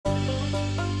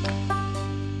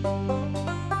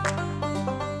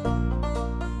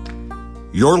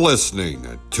You're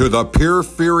listening to the Pure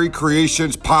Fury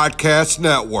Creations Podcast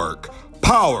Network,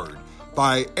 powered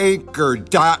by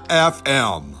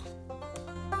Anchor.fm.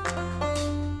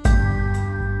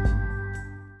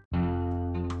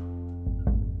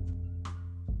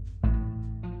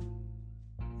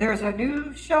 There's a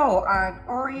new show on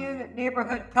Orion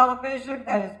Neighborhood Television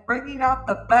that is bringing out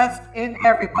the best in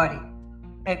everybody.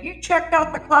 Have you checked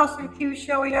out the Klaus and Q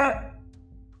show yet?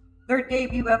 Their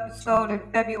debut episode in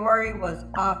February was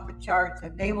off the charts,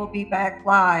 and they will be back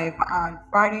live on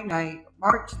Friday night,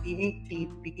 March the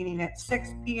 18th, beginning at 6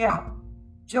 p.m.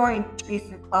 Join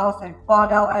Jason Klaus and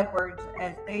Claudel Edwards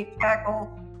as they tackle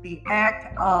the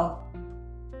act of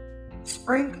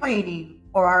spring cleaning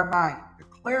for our mind, to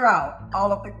clear out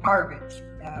all of the garbage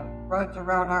that runs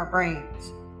around our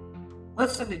brains.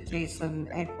 Listen to Jason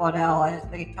and Claudel as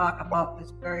they talk about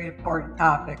this very important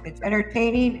topic. It's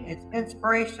entertaining, it's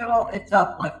inspirational, it's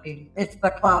uplifting. It's the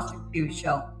Klaus and Q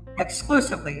Show,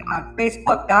 exclusively on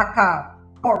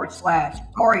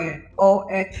Facebook.com/Orion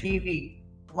ONTV.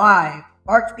 Live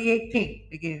March the 18th,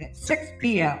 beginning at 6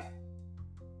 p.m.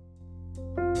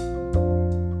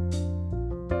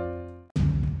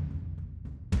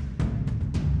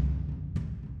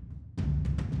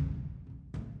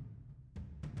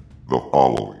 The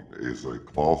following is a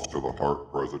Close to the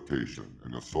Heart presentation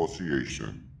in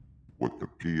association with the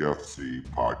PFC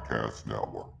Podcast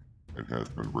Network and has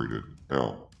been rated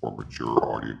M for mature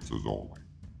audiences only.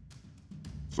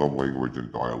 Some language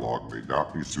and dialogue may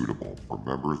not be suitable for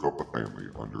members of the family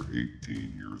under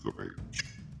 18 years of age.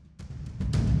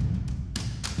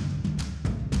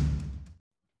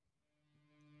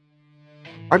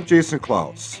 I'm Jason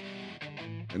Klaus,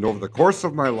 and over the course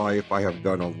of my life, I have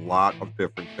done a lot of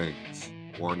different things,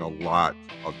 worn a lot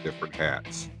of different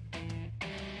hats.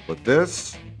 But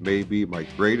this may be my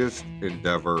greatest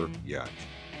endeavor yet.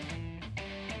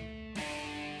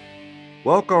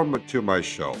 Welcome to my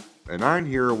show, and on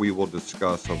here we will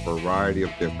discuss a variety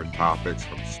of different topics,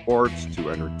 from sports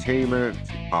to entertainment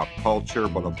to pop culture,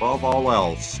 but above all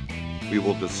else, we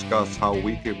will discuss how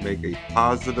we can make a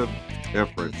positive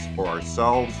difference for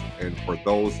ourselves and for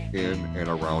those in and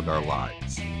around our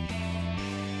lives.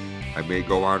 I may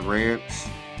go on rants,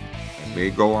 I may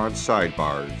go on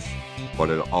sidebars, but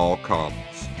it all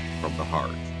comes from the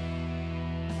heart.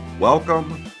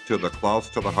 Welcome to the Close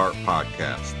to the Heart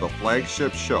podcast, the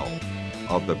flagship show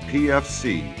of the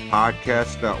PFC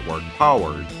Podcast Network,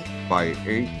 powered by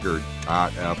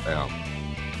Anchor.fm.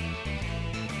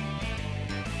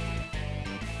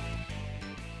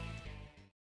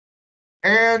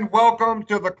 And welcome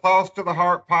to the Close to the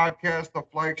Heart podcast, the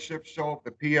flagship show of the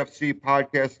PFC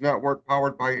Podcast Network,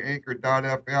 powered by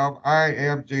Anchor.fm. I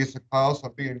am Jason Klaus.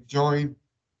 I'm being joined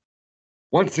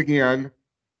once again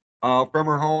from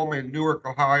her home in Newark,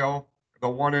 Ohio, the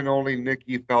one and only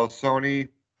Nikki Falsoni.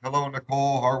 Hello,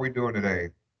 Nicole. How are we doing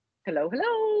today? Hello,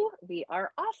 hello. We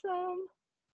are awesome.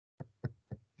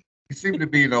 You seem to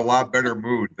be in a lot better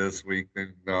mood this week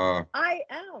than I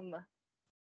am.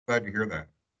 glad to hear that.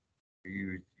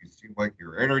 You seem like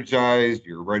you're energized,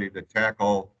 you're ready to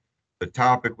tackle the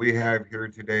topic we have here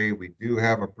today. We do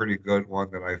have a pretty good one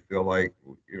that I feel like,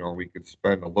 we could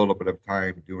spend a little bit of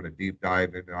time doing a deep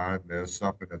dive into on this,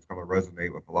 something that's going to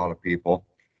resonate with a lot of people.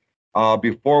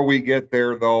 Before we get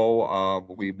there, though,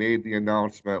 we made the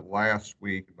announcement last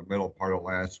week, in the middle part of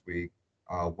last week,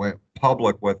 went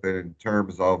public with it in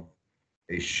terms of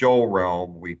a show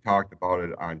realm. We talked about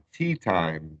it on Tea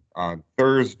Time on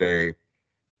Thursday.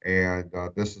 And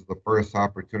this is the first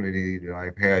opportunity that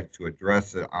I've had to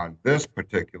address it on this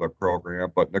particular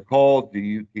program. But Nicole,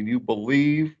 can you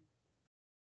believe?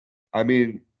 I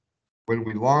mean, when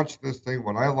I launched this thing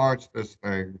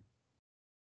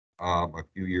a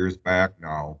few years back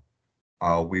now,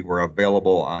 we were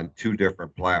available on two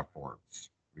different platforms.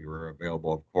 We were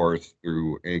available, of course,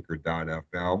 through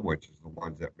Anchor.fm, which is the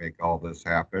ones that make all this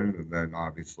happen, and then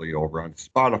obviously over on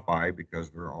Spotify, because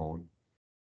they're owned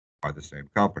by the same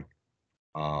company.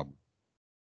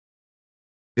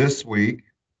 This week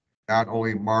not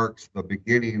only marks the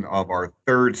beginning of our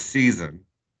third season,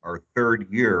 our third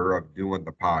year of doing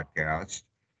the podcast,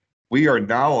 we are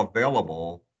now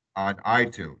available on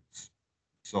iTunes.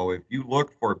 So if you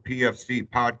look for PFC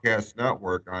Podcast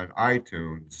Network on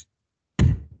iTunes,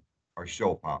 our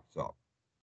show pops up.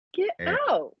 Get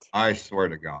out. I swear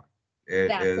to God.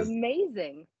 That's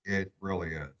amazing. It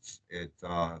really is.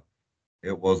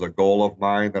 It was a goal of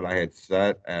mine that I had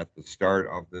set at the start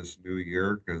of this new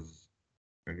year, because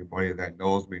anybody that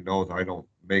knows me knows I don't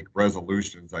make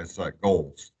resolutions, I set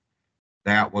goals.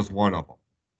 That was one of them.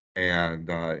 And,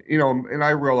 and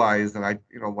I realized, and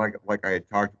like I had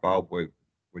talked about with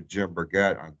with Jim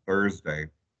Burgett on Thursday.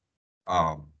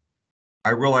 I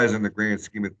realize in the grand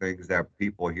scheme of things that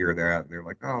people hear that and they're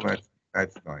like, oh,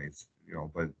 that's nice,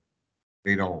 but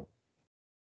they don't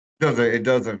it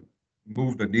doesn't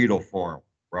move the needle for them,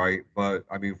 right? But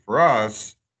I mean,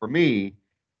 for me,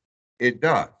 it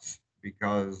does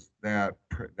because that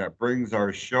brings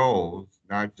our shows,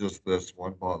 not just this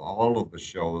one, but all of the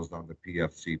shows on the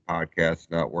PFC Podcast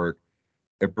Network.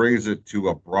 It brings it to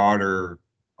a broader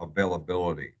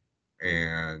availability.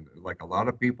 And like a lot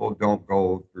of people don't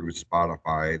go through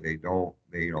Spotify. They don't,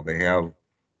 they have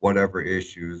whatever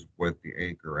issues with the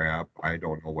Anchor app. I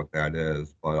don't know what that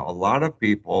is, but a lot of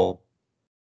people,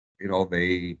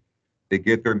 they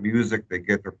get their music, they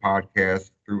get their podcast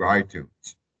through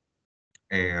iTunes.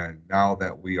 And now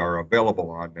that we are available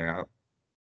on that,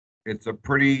 it's a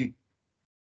pretty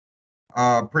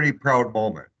proud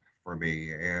moment for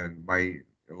me. And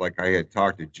like I had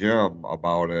talked to Jim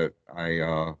about it,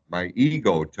 my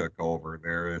ego took over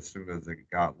there as soon as it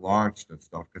got launched and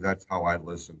stuff, because that's how I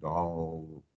listened to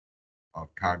all of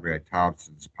Conrad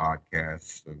Thompson's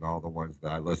podcasts and all the ones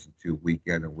that I listen to week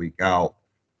in and week out.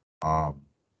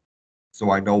 So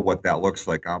I know what that looks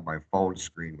like on my phone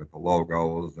screen with the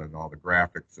logos and all the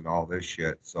graphics and all this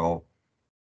shit. So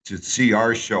to see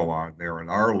our show on there and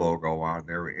our logo on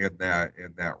there in that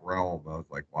realm, I was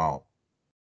like, wow,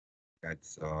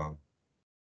 that's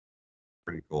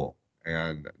pretty cool.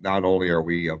 And not only are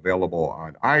we available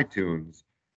on iTunes,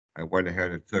 I went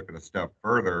ahead and took it a step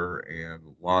further and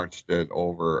launched it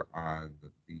over on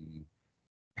the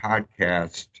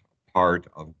podcast part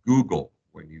of Google.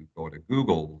 When you go to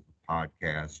Google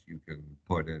podcast, you can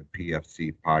put in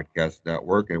PFC Podcast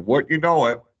Network, and what you know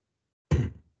it,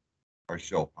 our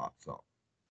show pops up.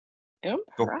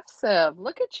 Impressive.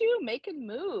 Look at you making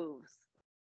moves.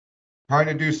 Trying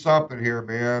to do something here,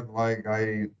 man. Like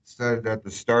I said at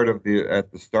the start of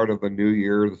the new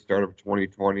year, the start of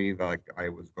 2020, like I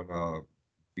was gonna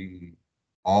be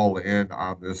all in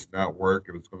on this network.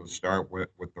 It was gonna start with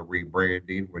the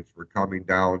rebranding, which we're coming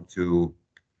down to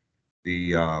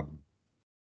the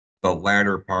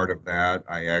latter part of that.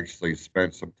 I actually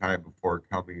spent some time before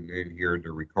coming in here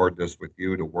to record this with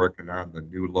you, to working on the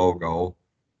new logo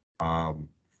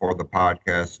for the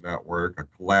podcast network, a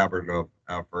collaborative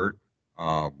effort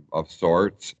of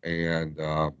sorts. And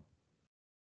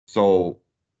so,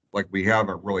 like, we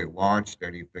haven't really launched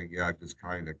anything yet, just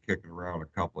kind of kicking around a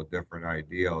couple of different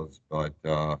ideas. But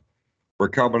we're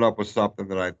coming up with something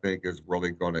that I think is really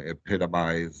going to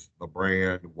epitomize the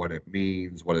brand, what it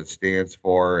means, what it stands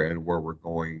for, and where we're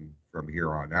going from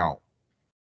here on out.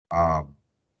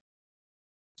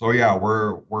 So yeah,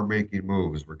 we're making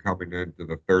moves. We're coming into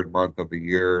the third month of the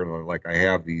year. Like I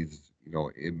have these,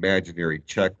 imaginary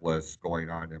checklists going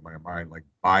on in my mind. Like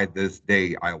by this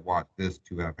day, I want this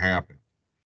to have happened.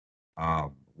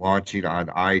 Launching on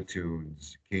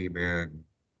iTunes came in,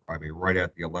 I mean, right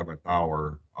at the 11th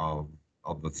hour of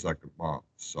the second month.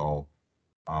 So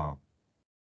I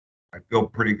feel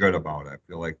pretty good about it. I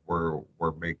feel like we're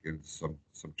making some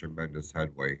tremendous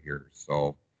headway here.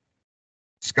 So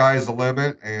sky's the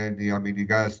limit, and I mean, you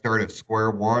got to start at square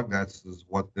one. That's is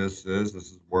what this is.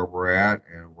 This is where we're at,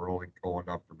 and we're only going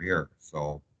up from here.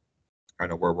 So it's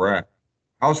kind of where we're at.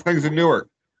 How's things in Newark?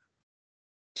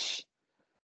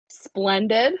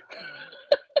 Splendid.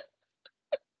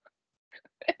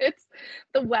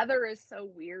 The weather is so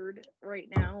weird right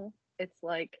now. It's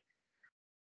like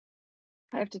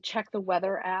I have to check the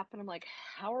weather app and I'm like,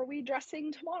 how are we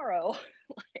dressing tomorrow?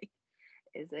 Like,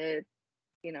 is it,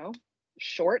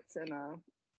 shorts and a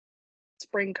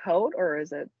spring coat, or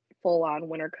is it full on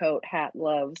winter coat, hat,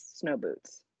 gloves, snow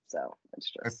boots? So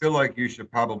it's just. I feel like you should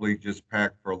probably just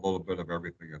pack for a little bit of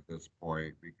everything at this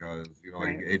point, because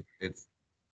Right. it's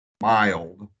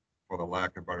mild, for the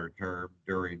lack of a better term,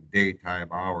 during daytime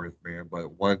hours, man.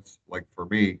 But once, like for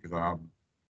me, because I'm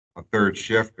a third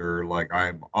shifter, like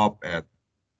I'm up at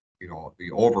the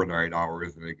overnight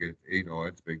hours, and it gets,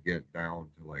 it's been getting down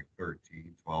to like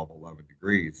 13, 12, 11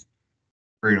 degrees.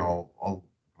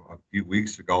 A few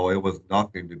weeks ago, it was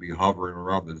nothing to be hovering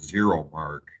around the zero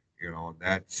mark, and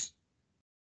that's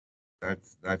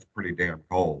pretty damn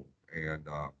cold. And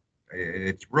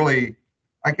it's really,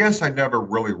 I guess I never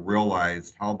really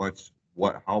realized how much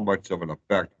of an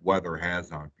effect weather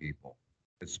has on people,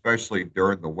 especially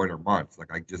during the winter months.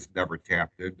 Like I just never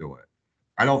tapped into it.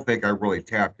 I don't think I really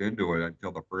tapped into it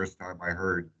until the first time I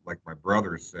heard like my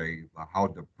brother say how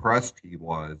depressed he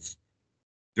was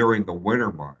during the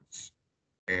winter months,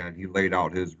 and he laid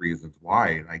out his reasons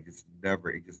why, and it just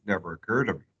never occurred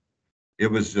to me.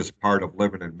 It was just part of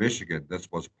living in Michigan.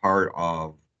 This was part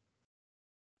of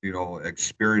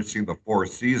experiencing the four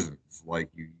seasons. Like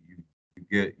you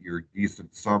get your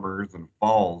decent summers and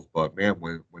falls, but man,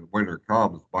 when winter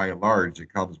comes, by and large,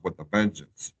 it comes with a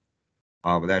vengeance.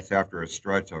 That's after a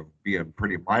stretch of being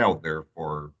pretty mild there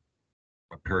for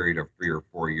a period of 3 or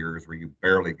 4 years where you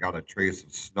barely got a trace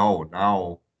of snow.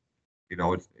 Now,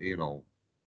 it's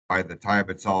by the time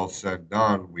it's all said and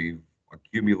done, we've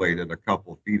accumulated a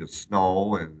couple feet of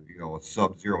snow and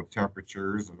sub-zero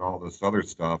temperatures and all this other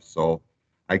stuff. So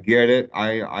I get it.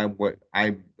 I'm what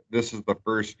I'm. This is the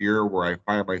first year where I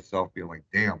find myself being like,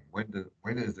 damn, when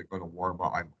is it going to warm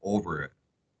up? I'm over it.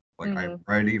 Like I'm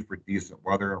Mm-hmm. ready for decent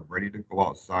weather. I'm ready to go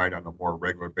outside on a more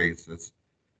regular basis,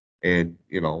 and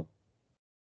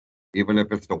even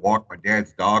if it's to walk my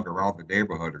dad's dog around the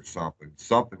neighborhood or something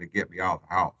to get me out of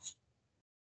the house.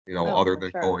 Oh, Other for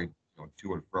than sure. going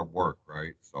to and from work,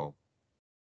 right? So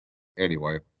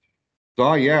anyway,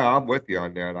 so yeah, I'm with you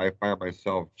on that. I find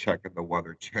myself checking the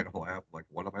Weather Channel app, like,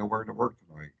 what am I wearing to work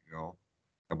tonight?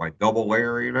 Am I double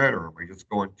layering it, or am I just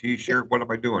going t-shirt? What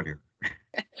am I doing here?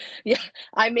 Yeah,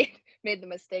 I made the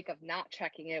mistake of not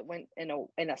checking it. Went in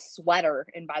a sweater,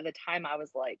 and by the time I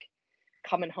was like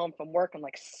coming home from work, I'm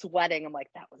like sweating. I'm like,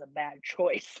 that was a bad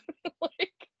choice.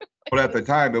 like, But at the this is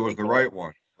time, it was the ridiculous. right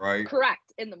one, right?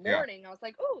 Correct. In the Yeah, morning, I was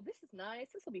like, oh, this is nice.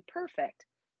 This will be perfect.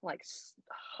 I'm like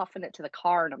huffing it to the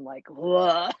car, and I'm like,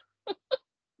 ugh.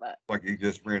 But like you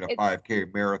just ran a it's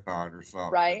 5K marathon or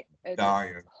something, right. It just,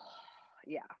 dying.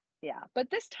 yeah, yeah. But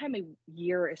this time of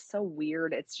year is so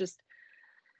weird. It's just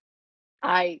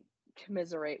I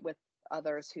commiserate with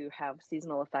others who have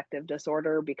seasonal affective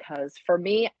disorder because for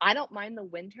me, I don't mind the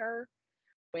winter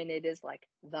when it is like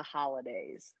the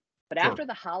holidays. But Sure. after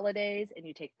the holidays and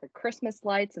you take the Christmas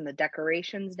lights and the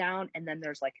decorations down and then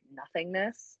there's like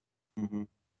nothingness, Hmm.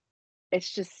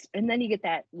 it's just and then you get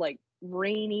that like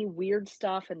rainy weird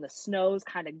stuff and the snow's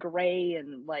kind of gray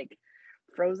and like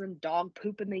frozen dog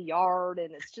poop in the yard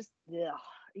and it's just ugh,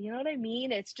 you know what I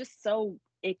mean? It's just so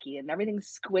icky and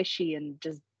everything's squishy and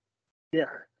just ugh.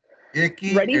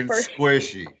 Icky Ready and for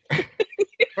squishy.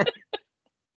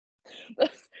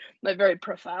 my very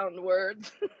profound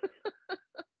words.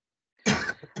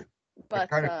 I But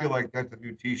kind of feel like that's a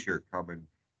new T-shirt coming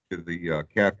to the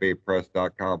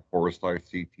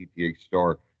cafepress.com/CTTH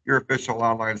store, your official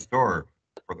online store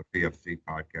for the PFC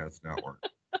Podcast Network.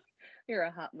 you're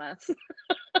a hot mess.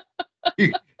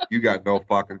 You got no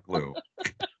fucking clue.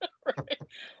 Right?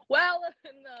 Well,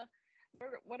 in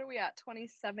what are we at?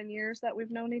 27 years that we've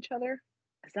known each other?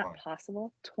 Is that Fine.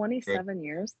 possible? Good. 27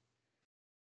 years?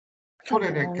 That's a Put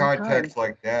it in long time. context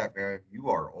like that, man. You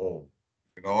are old.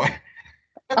 You know.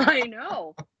 I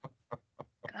know.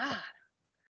 God.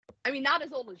 I mean, not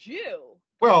as old as you,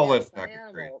 but Well, yes, let's I not get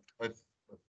am crazy. old. Let's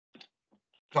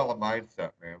tell a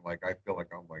mindset, man. Like I feel like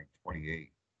I'm like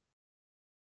 28,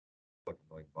 looking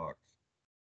like bucks.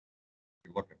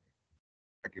 You look at me.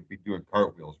 I could be doing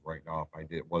cartwheels right now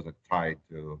if wasn't tied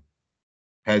to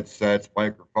headsets,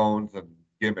 microphones, and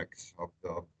gimmicks of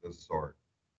this sort.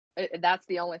 That's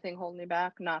the only thing holding me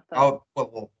back, Oh,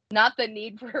 well, not the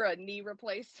need for a knee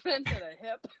replacement and a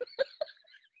hip.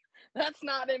 That's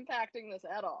not impacting this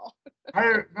at all.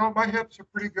 no, my hips are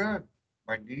pretty good.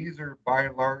 My knees are by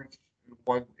and large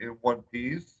in one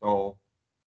piece, so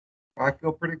I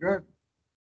feel pretty good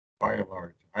by and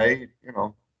large. I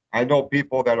know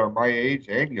people that are my age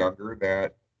and younger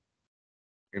that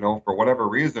for whatever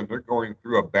reason they're going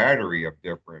through a battery of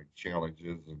different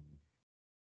challenges and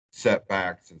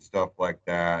setbacks and stuff like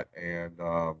that, and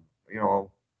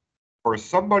for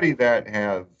somebody that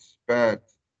has spent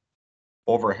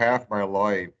over half my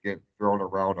life getting thrown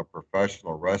around a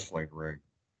professional wrestling ring.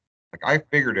 Like I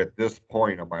figured at this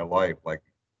point in my life, like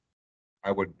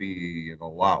I would be in a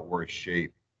lot worse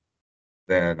shape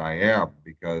than I am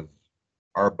because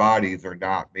our bodies are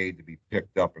not made to be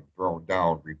picked up and thrown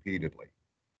down repeatedly,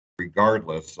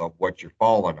 regardless of what you're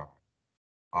falling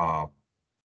on.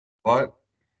 But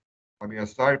I mean,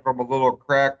 aside from a little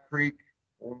crack creek,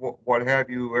 what have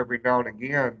you, every now and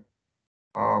again,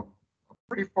 I'm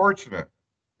pretty fortunate.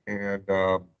 And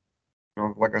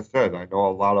like I said, I know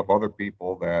a lot of other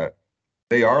people that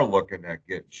they are looking at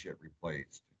getting shit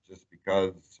replaced just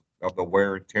because of the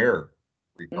wear and tear.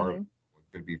 Regardless, Hmm.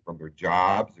 it could be from their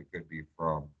jobs, it could be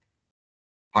from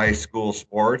high school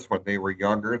sports when they were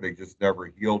younger, they just never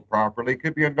healed properly. It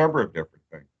could be a number of different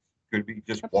things. It could be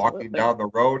just walking Absolutely. down the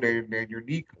road and your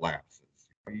knee collapses.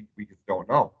 We just don't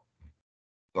know.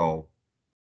 So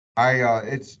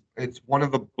it's one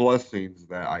of the blessings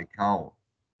that I count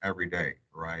every day,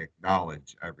 or I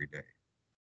acknowledge every day.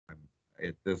 I'm,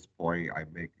 at this point, I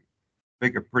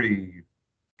make a pretty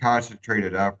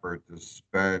concentrated effort to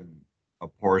spend a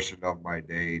portion of my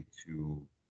day to,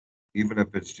 even if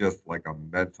it's just like a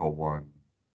mental one,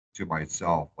 to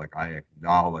myself. Like I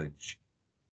acknowledge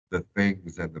the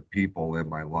things and the people in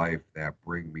my life that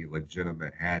bring me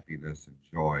legitimate happiness and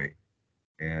joy,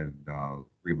 and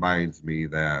reminds me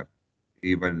that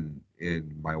even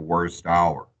in my worst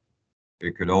hour,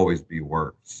 it could always be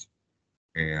worse.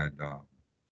 And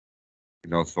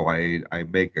so I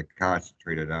make a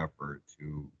concentrated effort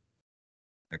to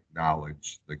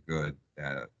acknowledge the good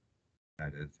that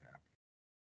is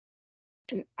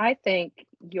happening. I think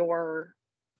you're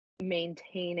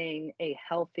maintaining a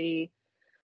healthy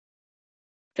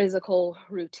physical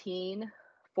routine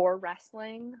for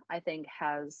wrestling, I think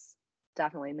has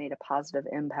definitely made a positive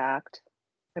impact.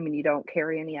 I mean, you don't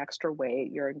carry any extra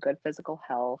weight, you're in good physical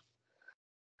health,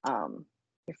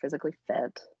 you're physically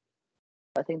fit.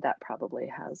 I think that probably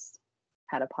has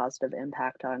had a positive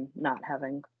impact on not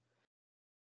having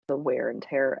the wear and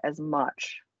tear as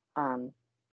much on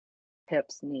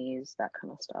hips, knees, that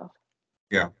kind of stuff.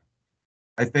 Yeah,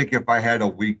 I think if I had a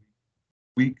weak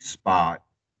spot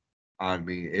on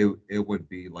me, it would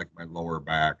be like my lower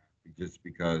back, just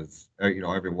because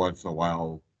every once in a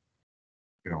while,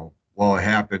 well, it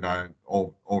happened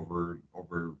over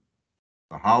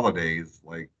the holidays.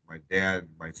 Like my dad,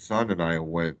 my son, and I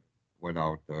went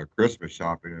out Christmas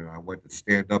shopping, and I went to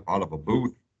stand up out of a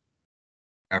booth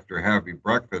after having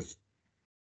breakfast,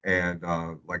 and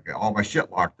like all my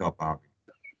shit locked up on me,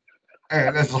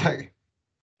 and it's like,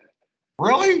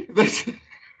 really? This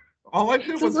all I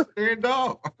did was stand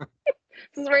up.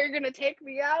 This is where you're gonna take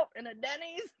me out in a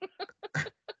Denny's?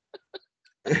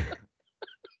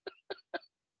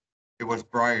 It was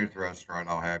Brian's restaurant,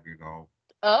 I'll have you know.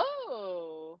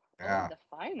 Oh, Yeah. the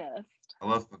finest.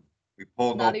 Listen, we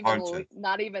pulled Not no even punches.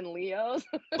 not even Leo's.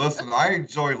 Listen, I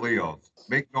enjoy Leo's.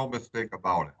 Make no mistake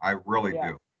about it. I really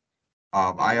Yeah. do.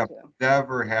 I have too.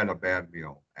 never had a bad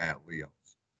meal at Leo's.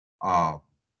 Um,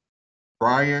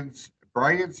 Brian's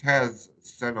has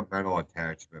sentimental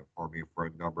attachment for me for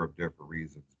a number of different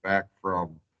reasons. Back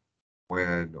from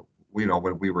when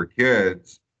when we were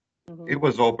kids, it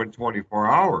was open 24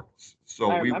 hours.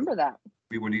 So I remember that.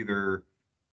 we would either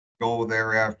go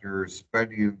there after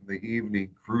spending the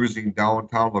evening cruising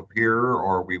downtown Lapeer,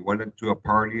 or we went into a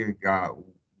party and got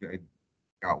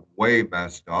way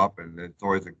messed up. And it's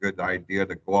always a good idea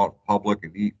to go out in public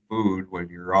and eat food when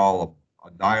you're all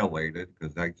annihilated,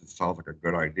 because that just sounds like a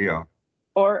good idea.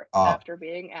 Or after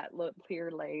being at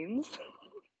Lapeer Lanes.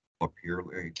 Lapeer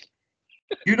Lane.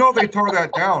 You know they tore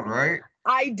that down, right?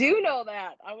 I do know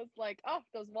that. I was like, oh, if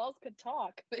those walls could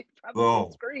talk, they'd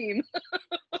probably scream.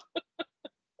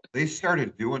 They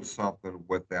started doing something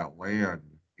with that land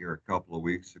here a couple of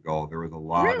weeks ago. There was a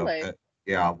lot Really?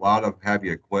 a lot of heavy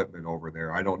equipment over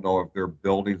there. I don't know if they're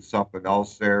building something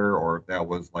else there, or if that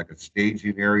was like a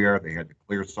staging area. They had to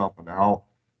clear something out,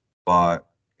 but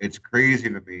it's crazy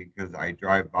to me because I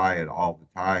drive by it all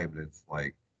the time, and it's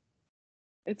like,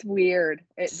 it's weird.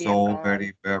 So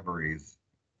many memories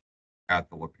at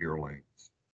the Lapeer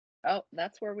Lanes. Oh,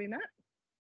 that's where we met.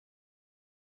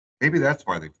 Maybe that's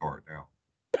why they tore it down.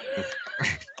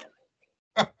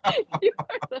 You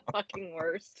are the fucking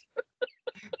worst.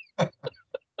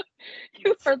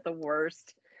 You are the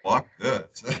worst. Fuck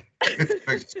this. This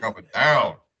thing's coming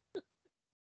down.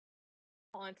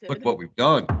 Haunted. Look what we've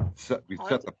done. We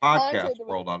set the podcast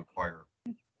world on fire.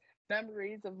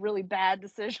 Memories of really bad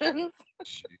decisions.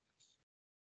 Jeez.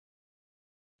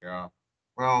 Yeah.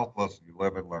 Well, listen, you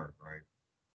live and learn, right?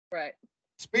 Right.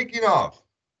 Speaking of,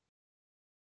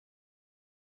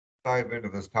 dive into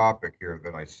this topic here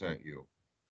that I sent you.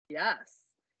 Yes.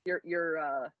 Your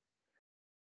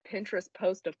Pinterest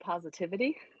post of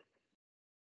positivity.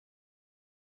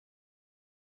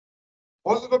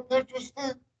 Was it a Pinterest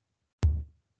thing?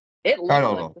 It looks I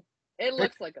don't know. It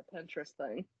looks like a Pinterest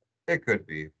thing. It could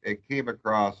be. It came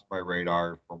across my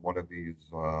radar from one of these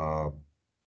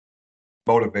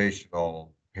motivational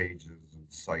pages and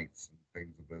sites and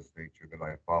things of this nature that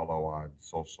I follow on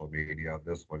social media.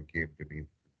 This one came to me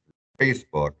through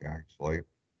Facebook, actually.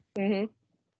 Mm-hmm.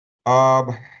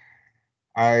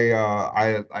 I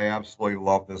absolutely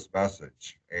love this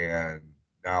message, and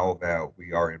now that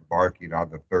we are embarking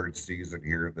on the third season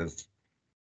here, this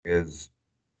is,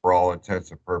 for all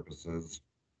intents and purposes,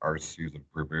 our season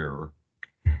premiere,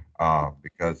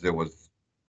 because it was,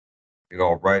 it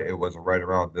was right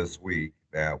around this week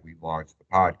that we launched the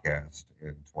podcast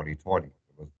in 2020. It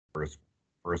was the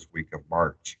first week of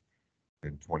March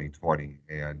in 2020,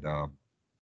 and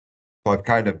so I've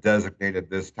kind of designated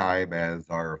this time as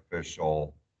our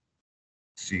official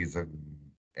season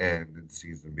end and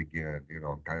season begin.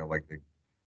 Kind of like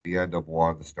the end of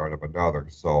one, the start of another.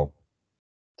 So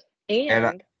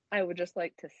And I would just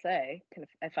like to say,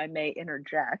 if I may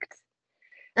interject.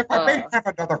 If I may have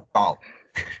another thought.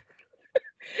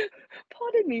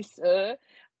 Pardon me, sir.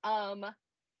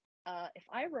 If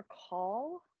I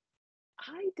recall,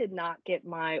 I did not get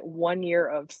my 1 year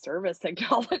of service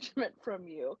acknowledgement from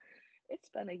you. It's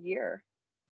been a year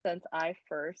since I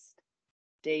first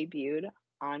debuted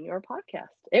on your podcast.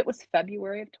 It was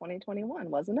February of 2021,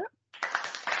 wasn't it?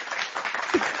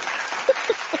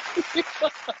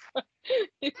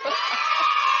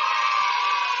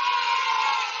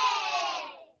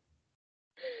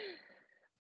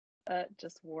 That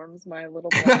just warms my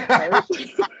little black heart.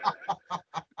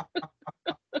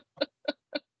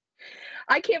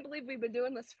 I can't believe we've been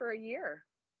doing this for a year.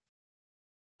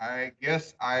 I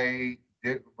guess I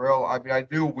didn't realize. I mean, I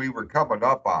knew we were coming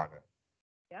up on it.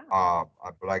 Yeah.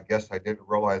 But I guess I didn't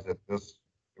realize that it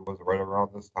was right around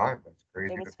this time. That's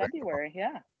crazy. It was February,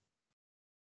 yeah.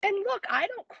 And look, I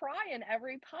don't cry in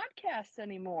every podcast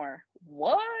anymore.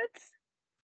 What?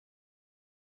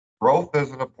 Growth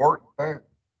is an important thing.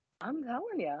 I'm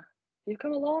telling you, you've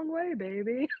come a long way,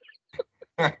 baby.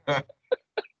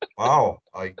 Wow,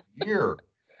 a year.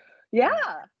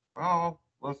 Yeah. Well,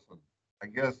 listen, I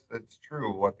guess it's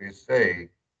true what they say.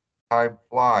 Time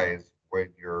flies when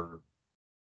you're.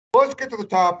 Let's get to the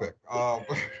topic. I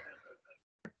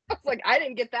was like, I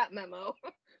didn't get that memo.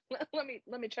 let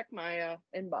me check my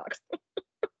inbox.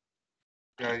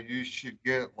 Yeah, you should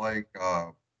get like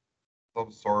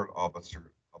some sort of a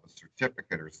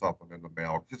certificate or something in the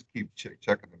mail. Just keep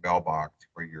checking the mailbox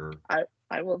for your.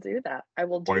 I will do that. I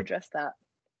will do just that.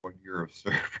 1 year of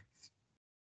service.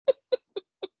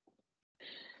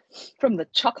 From the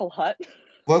Chuckle Hut.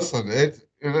 Listen,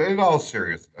 in all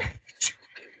seriousness.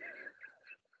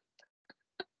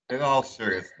 In all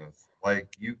seriousness,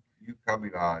 like you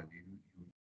coming on, you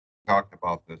talked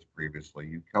about this previously.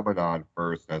 You coming on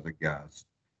first as a guest,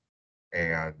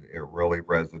 and it really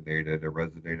resonated. It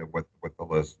resonated with the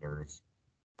listeners.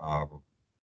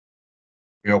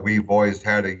 We've always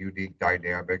had a unique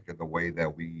dynamic in the way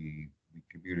that we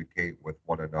communicate with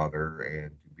one another,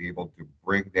 and to be able to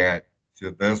bring that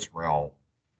to this realm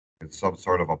in some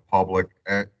sort of a public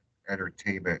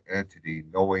entertainment entity,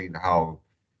 knowing how,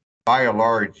 by and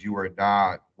large, you are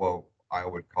not what I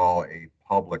would call a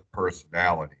public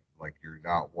personality. Like, you're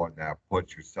not one that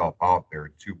puts yourself out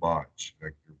there too much.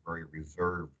 Like, you're very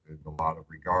reserved in a lot of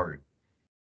regard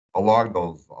along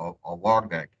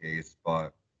that case.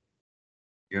 But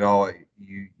you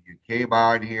came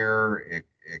on here, it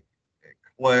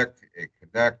clicked, it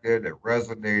connected, it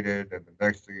resonated, and the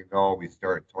next thing you know, we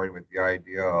start toying with the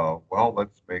idea of, well,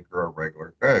 let's make her a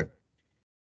regular thing.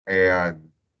 And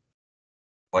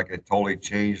like, it totally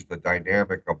changed the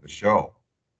dynamic of the show.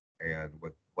 And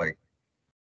with like,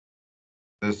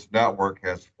 this network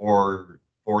has four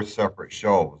separate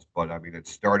shows, but I mean, it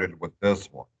started with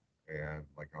this one. And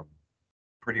like, I'm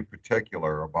pretty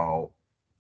particular about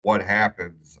what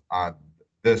happens on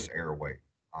this airway,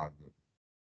 on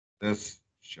this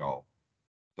show.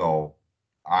 So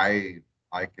I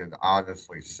can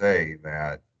honestly say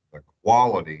that the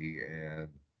quality and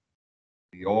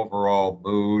the overall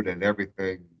mood and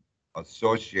everything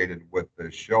associated with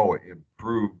the show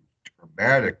improved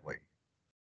dramatically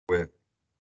with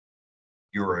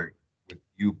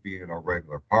you being a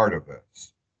regular part of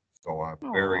this. So I'm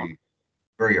very,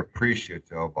 very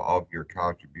appreciative of your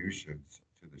contributions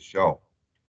to the show.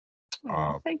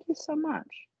 Thank you so much.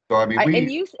 So I mean,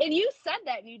 and you said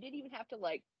that, and you didn't even have to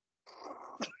like.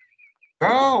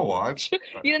 No,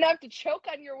 you didn't have to choke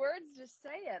on your words. Just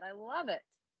say it. I love it.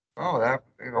 Oh,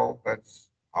 that's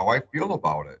how I feel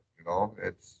about it.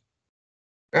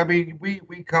 I mean,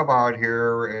 we come out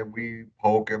here and we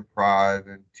poke and prod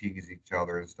and tease each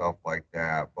other and stuff like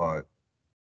that. But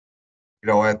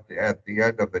at the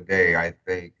end of the day, I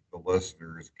think the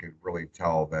listeners can really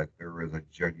tell that there is a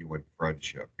genuine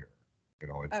friendship here.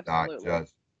 It's Absolutely.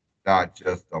 not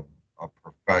just a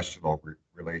professional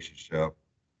relationship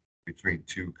between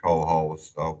two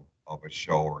co-hosts of a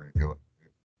show or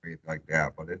anything like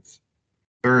that. But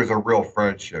there is a real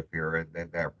friendship here, and then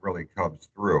that really comes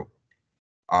through.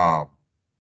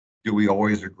 Do we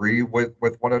always agree with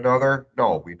one another?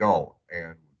 No, we don't,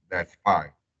 and that's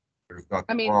fine. There's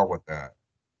nothing wrong with that.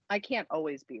 I can't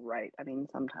always be right. I mean,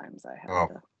 sometimes I have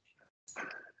to.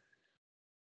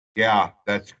 Yeah,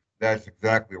 that's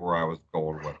exactly where I was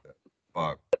going with it.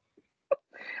 But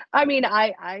I mean,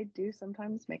 I do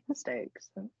sometimes make mistakes.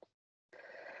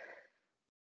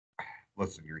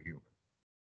 Listen, you're human.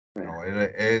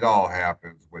 It all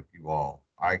happens with you all.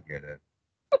 I get it.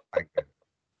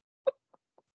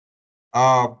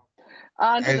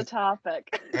 On to the as,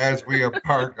 topic. as we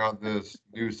embark on this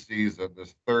new season,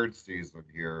 this third season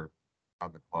here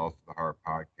on the Close to the Heart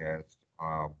podcast,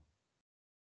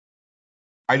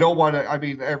 I don't want to. I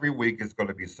mean, every week is going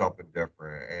to be something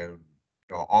different, and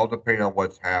all depending on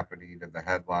what's happening in the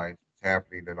headlines, what's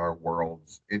happening in our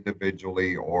worlds,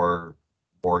 individually or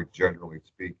more generally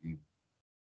speaking.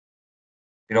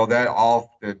 That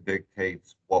often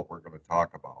dictates what we're going to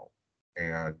talk about,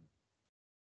 and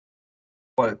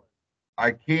but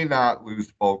I cannot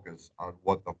lose focus on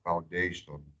what the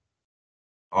foundation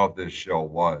of this show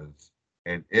was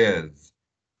and is,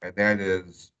 and that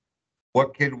is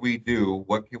what can we do?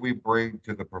 What can we bring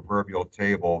to the proverbial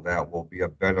table that will be a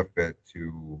benefit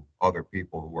to other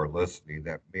people who are listening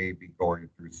that may be going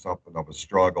through something of a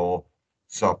struggle,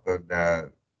 something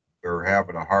that they're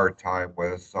having a hard time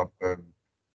with, something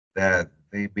that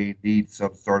they may need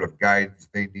some sort of guidance.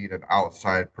 They need an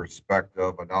outside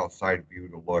perspective, an outside view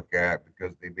to look at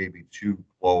because they may be too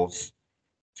close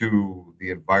to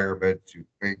the environment to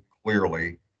think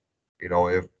clearly.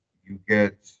 If you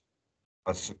get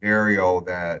a scenario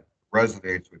that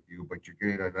resonates with you, but you're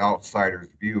getting an outsider's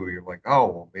view, you're like, oh,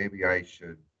 well, maybe I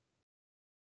should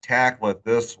tackle it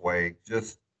this way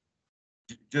just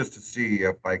to see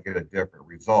if I get a different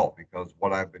result because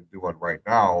what I've been doing right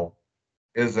now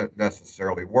isn't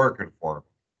necessarily working for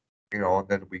me. And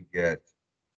then we get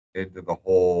into the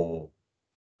whole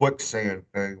quicksand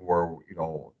thing where,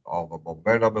 all the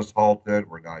momentum is halted.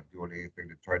 We're not doing anything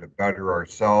to try to better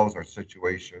ourselves, our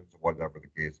situations, whatever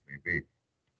the case may be.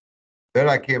 Then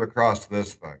I came across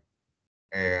this thing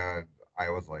and I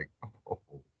was like, oh,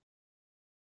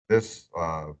 this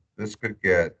could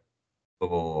get a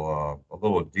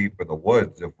little deep in the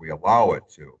woods if we allow it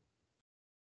to.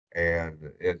 And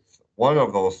it's one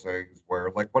of those things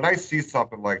where, like, when I see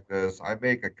something like this,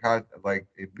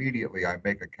 immediately I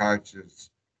make a conscious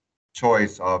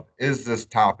choice of, is this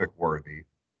topic worthy?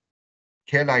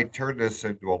 Can I turn this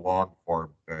into a long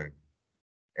form thing?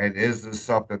 And is this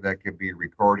something that can be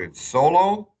recorded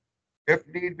solo if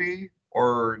need be?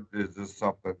 Or is this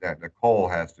something that Nicole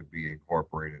has to be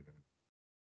incorporated in?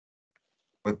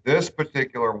 With this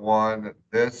particular one,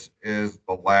 this is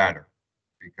the latter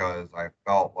because I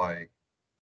felt like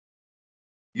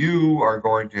you are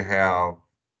going to have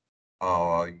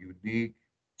a unique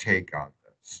take on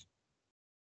this.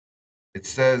 It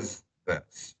says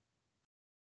this: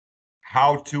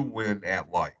 how to win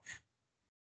at life.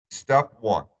 Step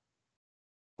one,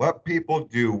 let people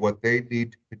do what they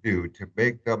need to do to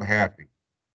make them happy.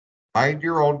 Mind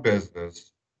your own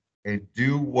business and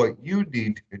do what you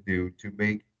need to do to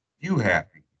make you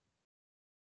happy.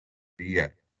 The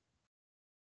end.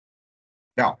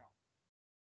 Now,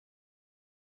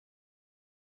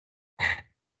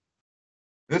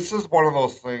 this is one of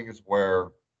those things where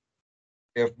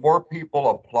if more people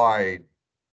applied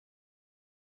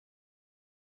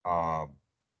um,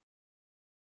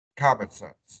 common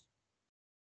sense,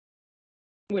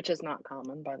 Which is not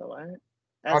common, by the way,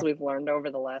 I, as we've learned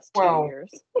over the last 2 well, years.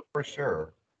 for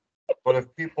sure, but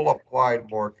if people applied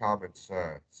more common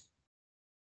sense,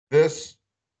 this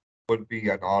would be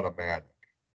an automatic,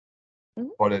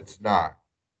 but it's not.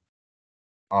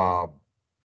 Um,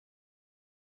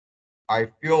 I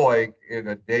feel like in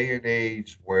a day and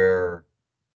age where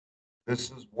this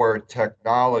is where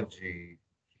technology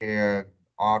can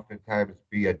oftentimes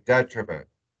be a detriment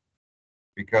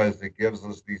because it gives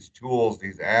us these tools,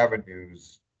 these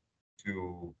avenues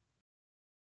to,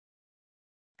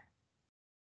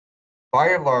 by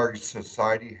and large,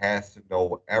 society has to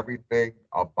know everything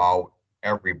about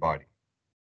everybody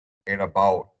and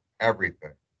about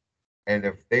everything. And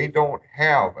if they don't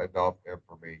have enough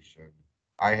information,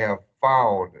 I have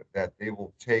found that they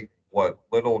will take what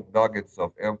little nuggets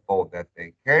of info that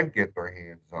they can get their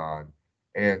hands on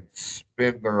and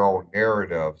spin their own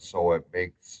narrative so it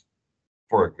makes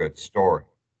for a good story.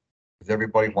 Because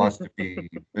everybody wants to be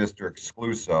Mr.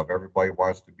 Exclusive. Everybody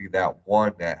wants to be that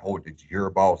one that, oh, did you hear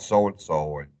about so and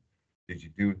so? And did you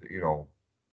do,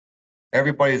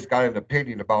 everybody's got an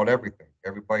opinion about everything.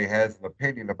 Everybody has an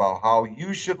opinion about how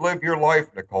you should live your life,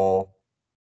 Nicole.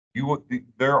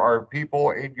 There are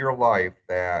people in your life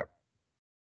that,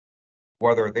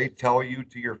 whether they tell you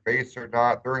to your face or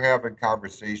not, they're having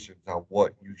conversations on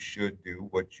what you should do,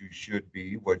 what you should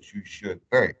be, what you should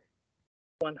think.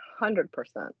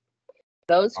 100%.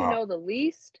 Those who Uh, know the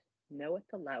least know it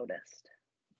the loudest.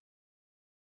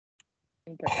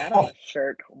 And put that on a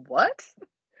shirt. What?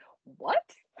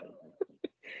 What?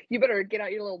 You better get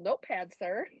out your little notepad,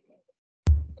 sir.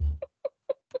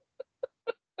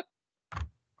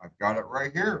 I've got it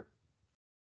right here.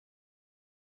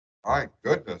 My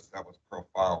goodness, that was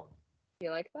profound. You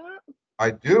like that? I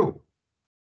do.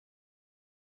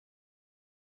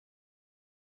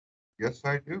 Yes,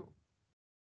 I do.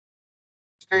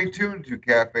 Stay tuned to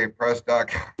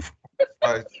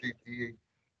cafepress.com/CTTH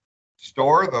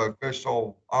store, the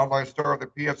official online store of the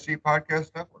PFC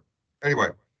Podcast Network. Anyway,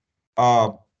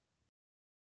 um,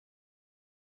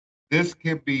 this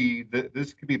can be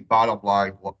bottom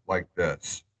line like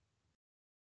this.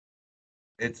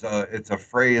 It's a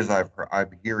phrase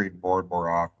I'm hearing more and more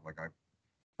often. Like I've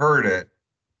heard it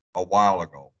a while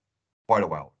ago, quite a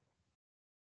while ago,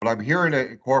 but I'm hearing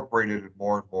it incorporated in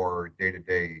more and more day to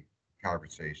day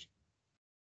conversation.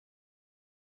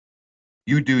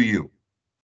 You do you.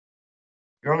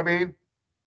 You know what I mean?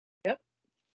 Yep.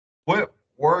 Quit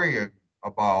worrying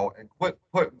about and quit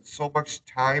putting so much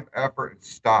time, effort, and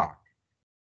stock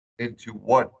into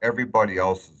what everybody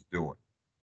else is doing.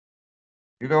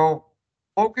 You know,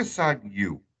 focus on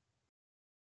you.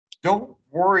 Don't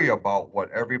worry about what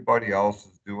everybody else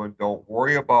is doing. Don't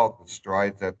worry about the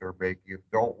strides that they're making.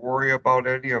 Don't worry about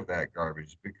any of that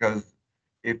garbage because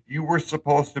if you were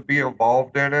supposed to be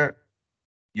involved in it,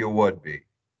 you would be.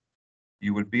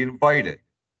 You would be invited.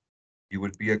 You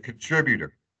would be a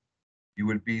contributor. You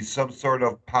would be some sort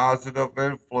of positive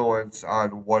influence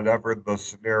on whatever the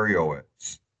scenario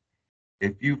is.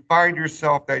 If you find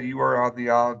yourself that you are on the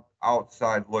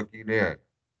outside looking in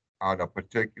on a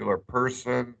particular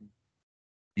person,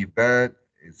 event,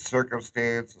 a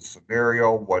circumstance, a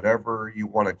scenario, whatever you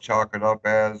want to chalk it up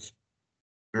as,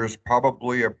 there's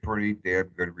probably a pretty damn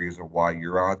good reason why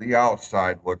you're on the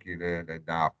outside looking in and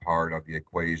not part of the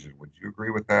equation. Would you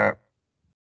agree with that?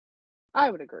 I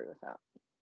would agree with that.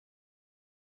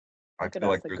 I Look at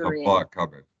feel us like there's a agreeing. but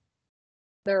coming.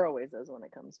 There always is when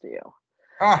it comes to you.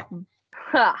 Ah,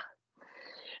 Ha.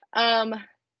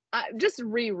 Just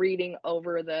rereading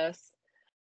over this,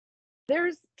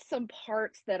 there's some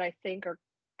parts that I think are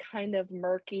kind of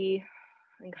murky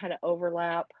and kind of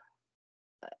overlap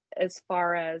as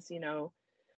far as,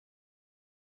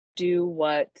 do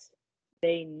what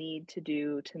they need to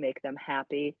do to make them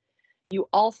happy. You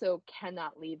also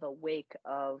cannot leave a wake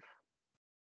of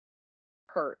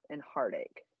hurt and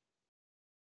heartache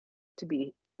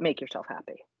to make yourself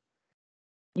happy.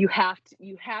 You have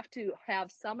to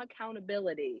have some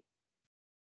accountability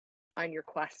on your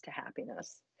quest to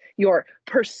happiness, your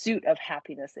pursuit of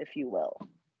happiness, if you will.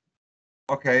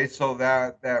 okay, so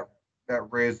that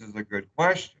raises a good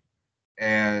question,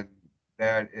 and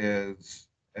that is,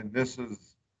 and this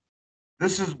is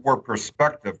where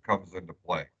perspective comes into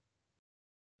play,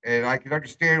 and I can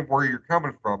understand where you're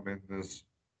coming from in this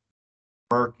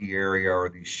murky area or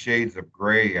these shades of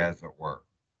gray, as it were.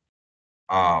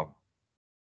 Um,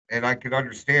 and I can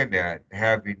understand that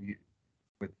having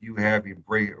with you having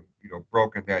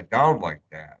broken that down like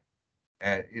that.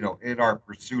 And in our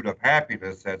pursuit of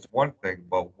happiness, that's one thing.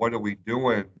 But what are we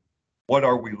doing? What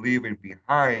are we leaving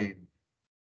behind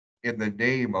in the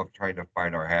name of trying to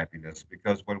find our happiness?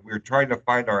 Because when we're trying to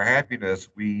find our happiness,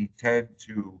 we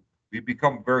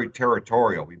become very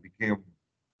territorial.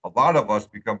 A lot of us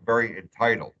become very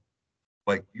entitled.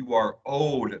 Like you are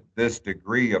owed this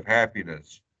degree of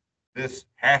happiness. This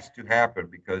has to happen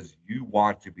because you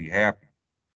want to be happy.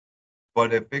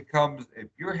 But if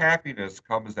your happiness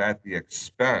comes at the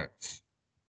expense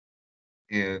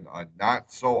in a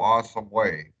not so awesome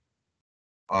way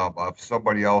of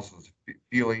somebody else's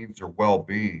feelings or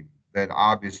well-being, then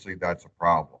obviously that's a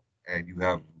problem, and you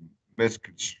have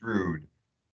misconstrued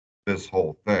this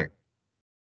whole thing.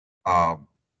 Um,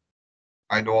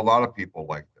 I know a lot of people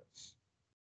like this.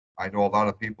 I know a lot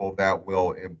of people that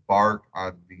will embark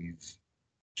on these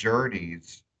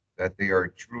journeys that they are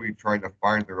truly trying to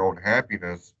find their own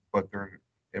happiness, but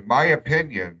in my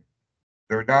opinion,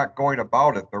 they're not going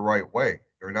about it the right way.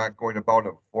 They're not going about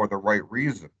it for the right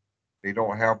reason. They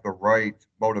don't have the right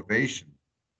motivation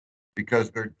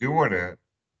because they're doing it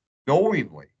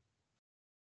knowingly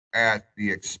at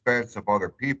the expense of other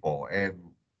people.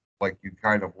 And like you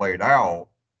kind of laid out,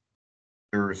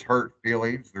 there's hurt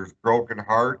feelings, there's broken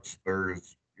hearts,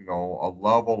 there's, a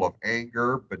level of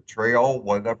anger, betrayal,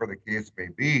 whatever the case may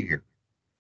be here.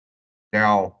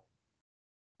 Now,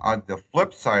 on the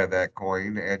flip side of that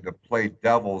coin, and to play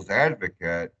devil's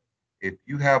advocate, if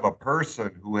you have a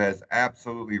person who has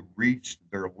absolutely reached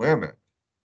their limit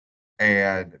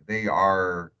and they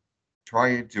are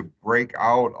trying to break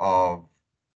out of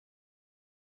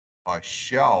a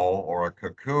shell or a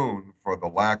cocoon, for the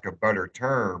lack of better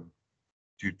term,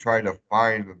 to try to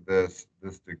find this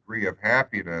degree of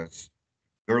happiness,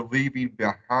 they're leaving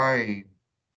behind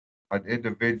an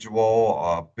individual,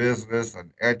 a business,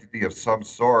 an entity of some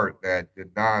sort that did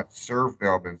not serve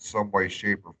them in some way,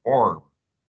 shape, or form.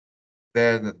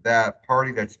 then that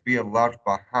party that's being left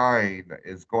behind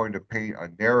is going to paint a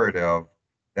narrative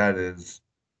that is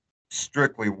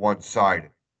strictly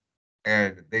one-sided,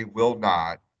 and they will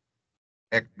not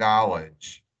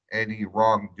acknowledge any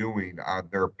wrongdoing on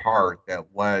their part that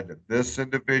led this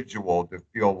individual to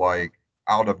feel like,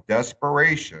 out of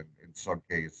desperation in some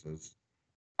cases,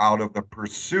 out of the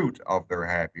pursuit of their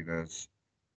happiness,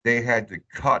 they had to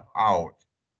cut out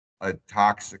a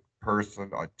toxic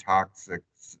person, a toxic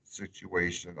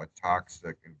situation, a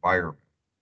toxic environment.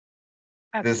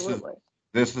 This is Absolutely.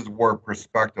 this is where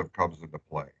perspective comes into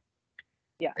play.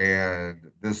 Yes.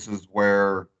 And this is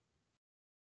where,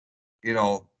 you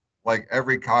know, like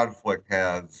every conflict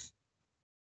has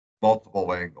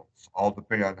multiple angles, all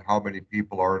depending on how many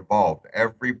people are involved.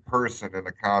 Every person in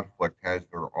a conflict has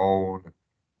their own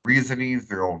reasonings,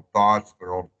 their own thoughts,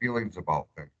 their own feelings about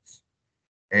things.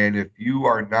 And if you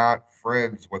are not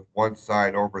friends with one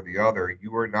side over the other,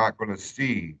 you are not going to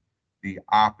see the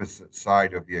opposite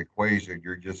side of the equation.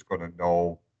 You're just going to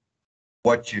know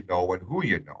what you know and who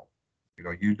you know. You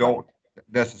know, you Right. don't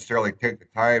necessarily take the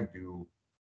time to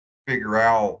figure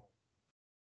out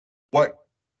what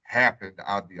happened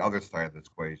on the other side of this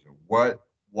equation. What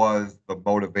was the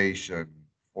motivation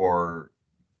for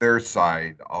their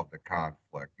side of the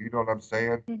conflict? You know what I'm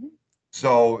saying? Mm-hmm.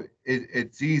 So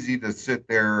it's easy to sit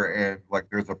there and, like,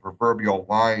 there's a proverbial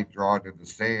line drawn in the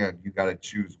sand. You got to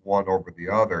choose one over the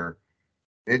other.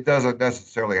 It doesn't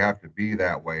necessarily have to be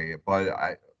that way, but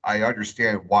I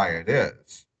understand why it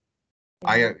is.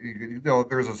 Mm-hmm. You know,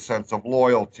 there's a sense of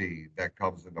loyalty that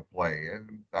comes into play,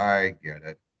 and I get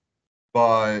it.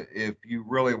 But if you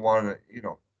really want to, you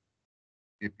know,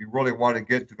 if you really want to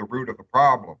get to the root of the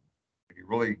problem, if you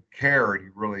really care and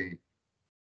you really,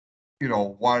 you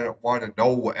know, want to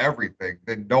know everything,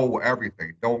 then know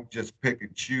everything. Don't just pick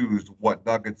and choose what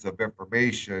nuggets of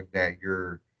information that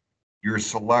you're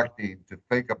selecting to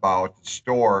think about, to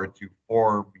store, to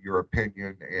form your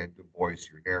opinion and to voice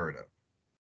your narrative.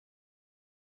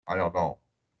 I don't know.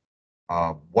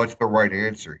 What's the right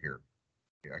answer here?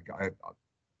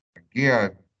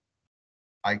 Again,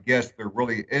 I guess there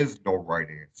really is no right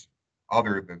answer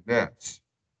other than this.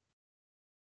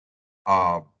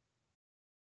 Um,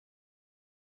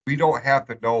 we don't have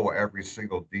to know every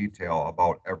single detail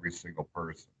about every single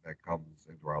person that comes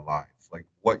into our lives. Like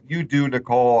what you do,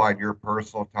 Nicole, on your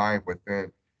personal time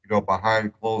within, you know,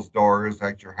 behind closed doors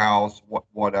at your house,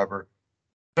 whatever.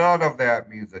 None of that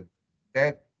means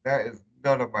that is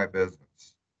none of my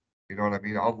business. You know what I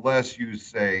mean? Unless you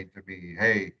say to me,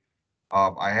 "Hey,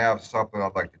 I have something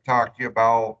I'd like to talk to you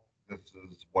about. This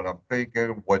is what I'm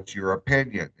thinking. What's your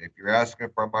opinion?" If you're asking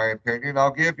for my opinion,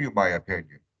 I'll give you my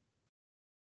opinion.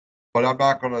 But I'm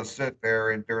not going to sit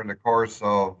there and during the course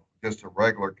of just a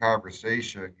regular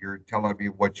conversation, you're telling me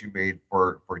what you made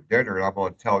for dinner, and I'm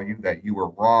going to tell you that you were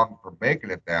wrong for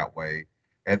making it that way.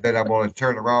 And then I'm going to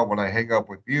turn around when I hang up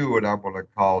with you, and I'm going to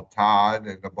call Todd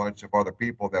and a bunch of other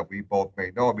people that we both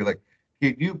may know and be like,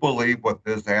 "Can you believe what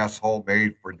this asshole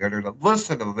made for dinner? Now,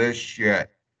 listen to this shit.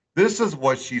 This is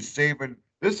what she's saving.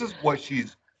 This is what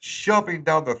she's shoving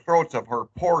down the throats of her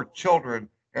poor children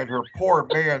and her poor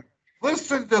man.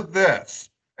 Listen to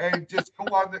this," and just go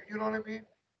on. You know what I mean?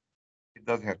 It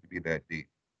doesn't have to be that deep.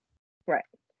 Right.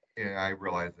 And I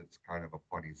realize it's kind of a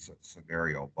funny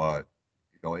scenario, but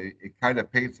you know, it kind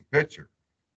of paints a picture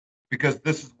because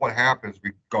this is what happens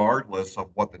regardless of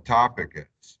what the topic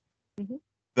is. Mm-hmm.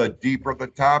 The deeper the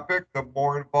topic, the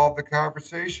more involved the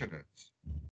conversation is.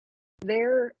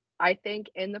 I think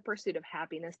in the pursuit of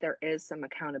happiness, there is some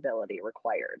accountability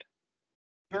required.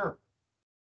 Sure.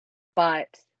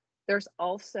 But there's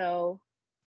also,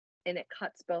 and it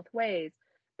cuts both ways,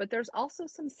 but there's also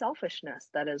some selfishness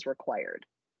that is required.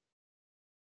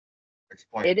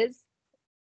 Explain. It is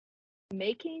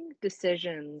making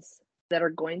decisions that are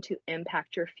going to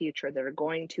impact your future, that are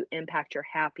going to impact your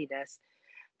happiness,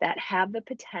 that have the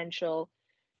potential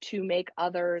to make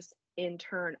others in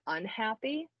turn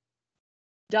unhappy,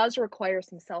 does require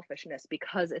some selfishness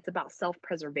because it's about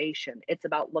self-preservation. It's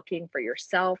about looking for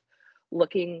yourself,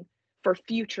 looking for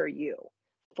future you,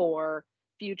 for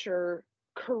future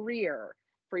career,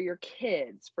 for your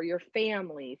kids, for your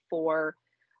family, for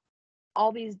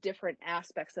all these different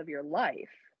aspects of your life.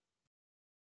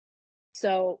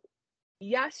 So,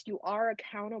 yes, you are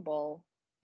accountable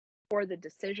for the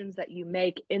decisions that you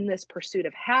make in this pursuit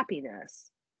of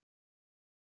happiness.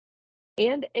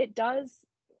 And it does,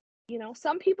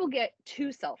 some people get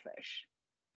too selfish.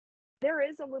 There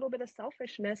is a little bit of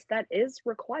selfishness that is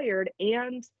required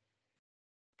and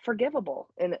forgivable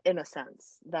in a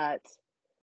sense that,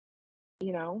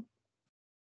 you know,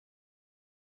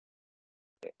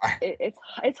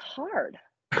 It's hard.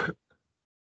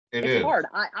 It It's is. hard.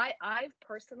 I've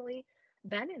personally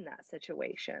been in that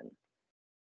situation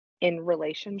in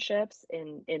relationships,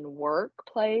 in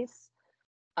workplace.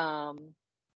 Um,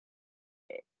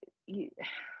 you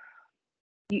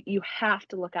you have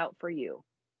to look out for you.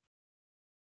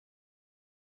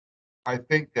 I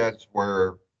think that's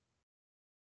where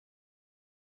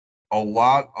a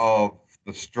lot of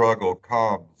the struggle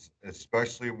comes,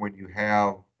 especially when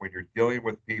you're dealing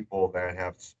with people that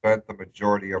have spent the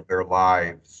majority of their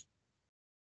lives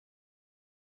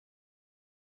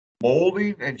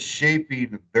molding and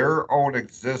shaping their own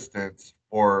existence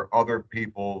for other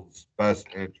people's best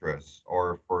interests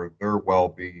or for their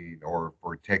well-being or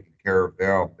for taking care of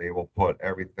them. They will put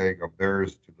everything of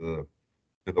theirs to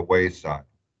the wayside.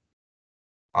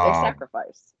 They Um,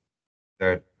 sacrifice.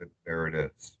 that there it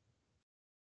is.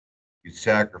 You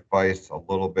sacrifice a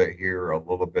little bit here, a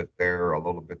little bit there, a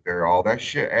little bit there. All that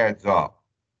shit adds up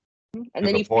And to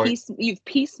then the point. you've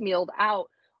piecemealed out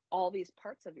all these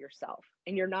parts of yourself,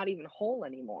 and you're not even whole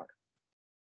anymore.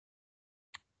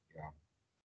 Yeah,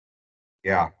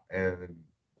 yeah, and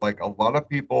like a lot of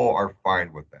people are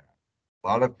fine with that. A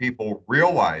lot of people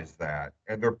realize that,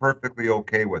 and they're perfectly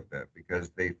okay with it because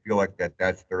they feel like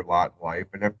that's their lot in life.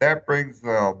 And if that brings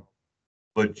them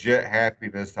legit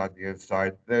happiness on the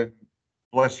inside, then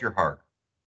bless your heart.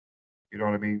 You know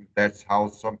what I mean? That's how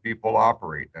some people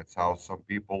operate. That's how some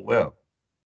people live.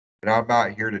 And I'm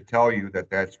not here to tell you that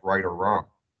that's right or wrong.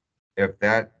 If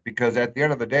that, because at the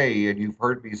end of the day, and you've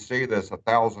heard me say this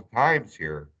 1,000 times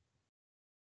here,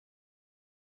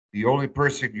 the only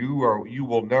person you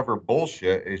will never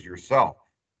bullshit is yourself.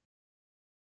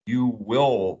 You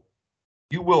will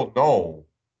you will know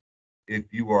if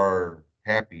you are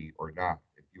happy or not,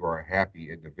 if you are a happy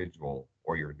individual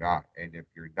or you're not. And if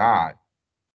you're not,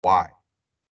 why?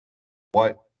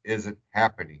 What isn't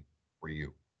happening for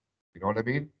you? You know what I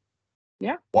mean?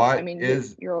 Yeah. I What mean,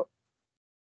 is you're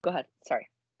go ahead. Sorry.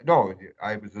 no,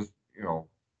 I was just,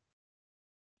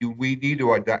 we need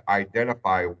to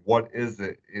identify what is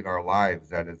it in our lives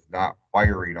that is not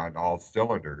firing on all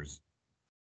cylinders.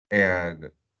 And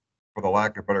for the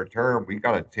lack of a better term, we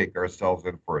got to take ourselves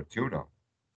in for a tune-up.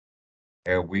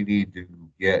 And we need to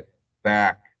get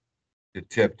back to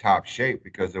tip-top shape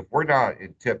because if we're not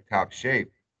in tip-top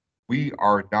shape, we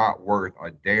are not worth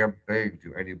a damn thing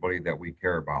to anybody that we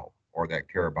care about or that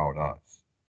care about us.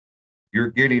 You're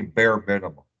getting bare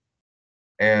minimum.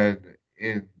 And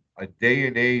in a day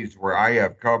and age where I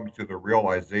have come to the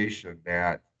realization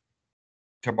that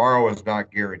tomorrow is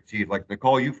not guaranteed. Like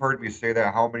Nicole, you've heard me say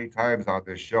that how many times on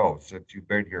this show since you've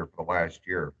been here for the last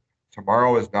year?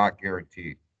 Tomorrow is not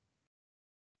guaranteed.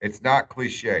 It's not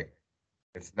cliche.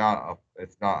 It's not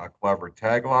a clever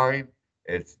tagline.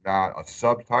 It's not a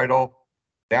subtitle.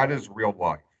 That is real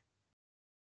life.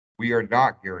 We are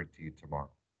not guaranteed tomorrow.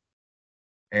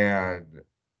 And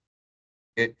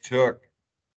it took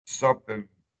something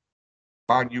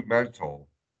monumental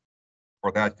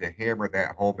for that to hammer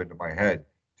that home into my head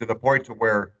to the point to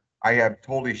where I have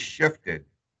totally shifted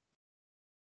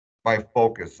my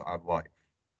focus on life.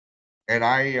 And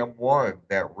I am one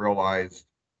that realized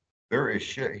there is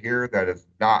shit here that is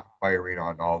not firing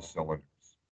on all cylinders.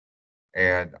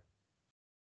 And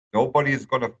nobody's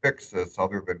going to fix this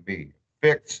other than me.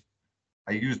 Fix,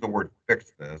 I use the word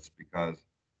fix this because,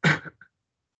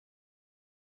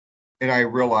 and I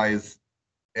realize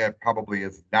it probably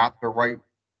is not the right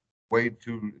way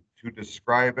to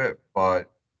describe it,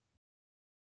 but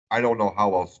I don't know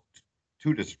how else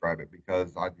to describe it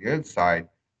because on the inside,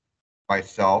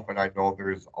 myself, and I know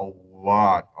there's a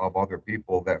lot of other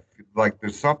people that like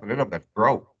there's something in them that's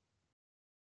broke.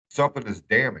 Something is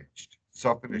damaged.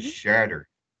 Something is Mm-hmm. shattered.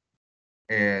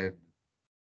 And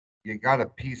you got to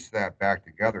piece that back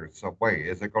together in some way.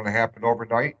 Is it going to happen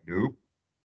overnight? Nope.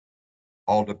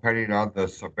 All depending on the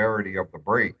severity of the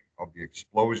break, of the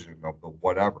explosion, of the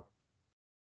whatever.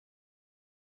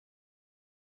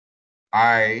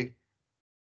 I,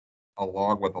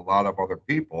 along with a lot of other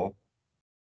people,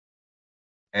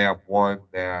 am one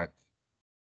that,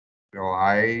 you know,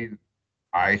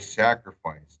 I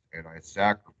sacrificed and I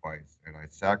sacrificed and I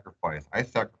sacrificed. I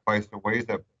sacrificed in ways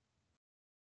that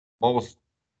most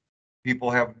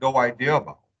people have no idea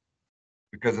about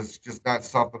because it's just not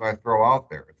something I throw out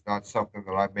there. It's not something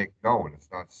that I make known. It's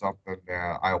not something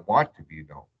that I want to be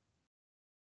known.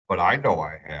 But I know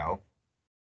I have,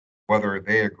 whether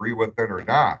they agree with it or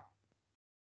not.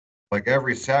 Like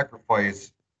every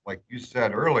sacrifice, like you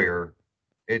said earlier,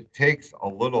 it takes a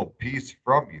little piece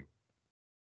from you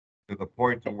to the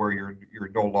point to where you're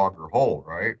no longer whole,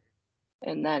 right?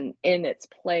 And then in its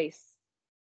place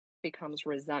becomes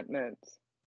resentment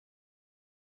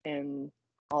in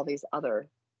all these other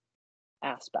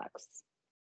aspects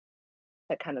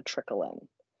that kind of trickle in.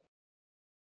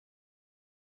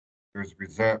 There's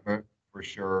resentment for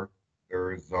sure.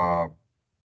 There's there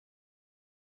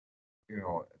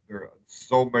are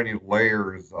so many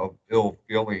layers of ill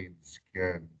feelings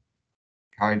can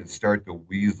kind of start to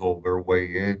weasel their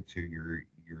way into your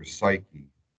psyche,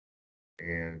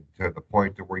 and to the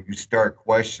point to where you start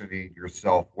questioning your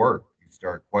self-worth. You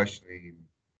start questioning,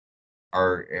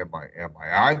 am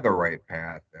I on the right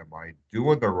path? Am I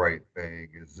doing the right thing?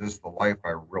 Is this the life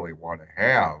I really want to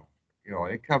have?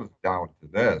 It comes down to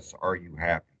this: are you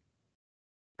happy?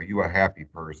 Are you a happy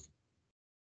person?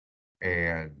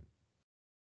 And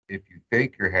if you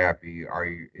think you're happy,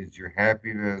 is your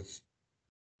happiness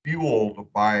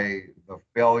fueled by the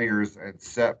failures and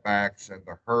setbacks and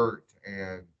the hurt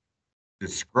and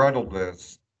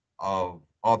disgruntledness of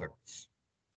others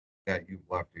that you've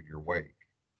left in your wake?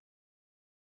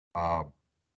 Um,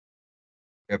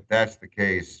 if that's the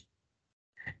case,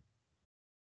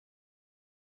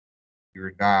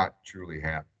 you're not truly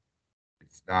happy.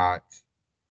 It's not,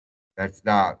 that's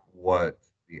not what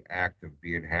the act of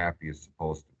being happy is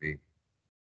supposed to be.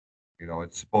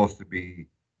 It's supposed to be,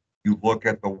 you look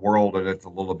at the world and it's a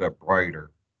little bit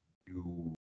brighter.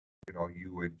 You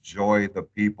enjoy the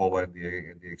people and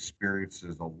the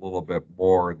experiences a little bit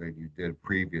more than you did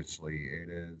previously. It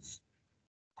is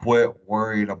quit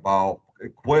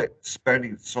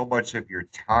spending so much of your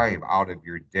time out of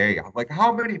your day. Like,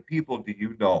 how many people do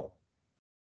you know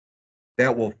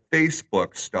that will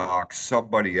Facebook stalk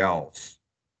somebody else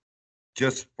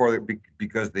just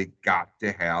because they got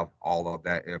to have all of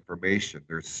that information?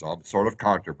 There's some sort of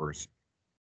controversy.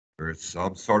 There's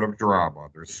some sort of drama.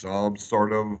 There's some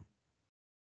sort of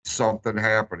something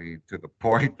happening to the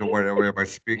point to where, am I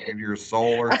speaking to your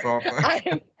soul or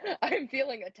something? I'm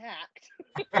feeling attacked.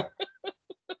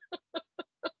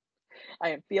 I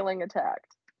am feeling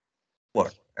attacked.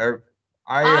 Look,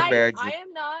 I imagine I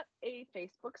am not a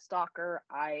Facebook stalker.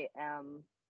 I am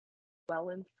well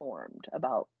informed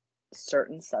about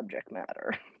certain subject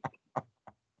matter.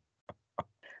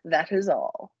 That is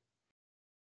all.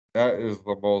 that is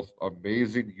the most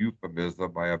amazing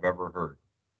euphemism I have ever heard.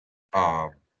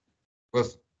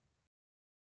 Listen,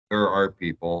 there are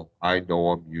people, I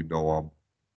know them, you know them.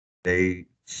 They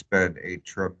spend a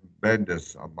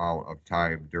tremendous amount of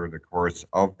time during the course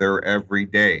of their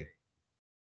everyday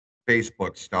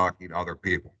Facebook stalking other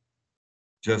people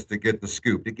just to get the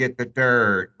scoop, to get the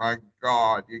dirt. My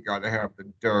God, you got to have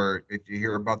the dirt. Did you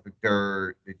hear about the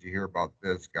dirt? Did you hear about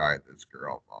this guy, this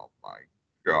girl? Oh my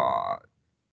God,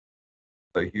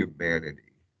 the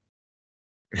humanity.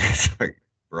 It's like,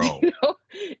 bro,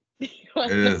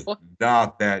 it is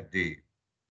not that deep.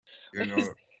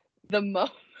 The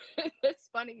moment, it's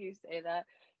funny you say that,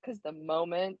 because the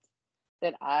moment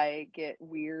that I get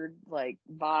weird like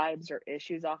vibes or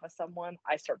issues off of someone,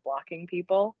 I start blocking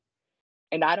people.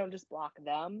 And I don't just block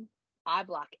them, I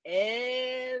block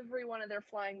every one of their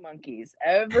flying monkeys,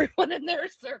 everyone in their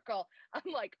circle.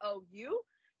 I'm like, oh, you?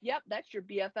 Yep, that's your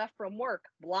BFF from work.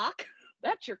 Block.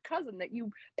 That's your cousin that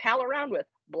you pal around with.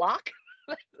 Block.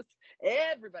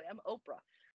 Everybody. I'm Oprah.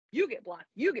 You get blocked.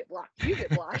 You get blocked. You get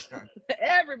blocked.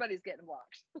 Everybody's getting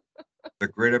blocked. The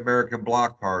Great American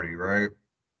Block Party, right?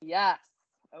 Yes.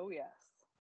 Oh, yes.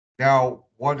 Now,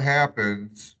 what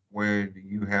happens when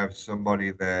you have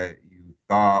somebody that you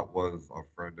thought was a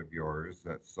friend of yours,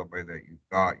 that somebody that you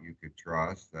thought you could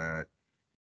trust, that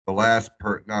the last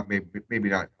not maybe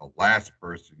not the last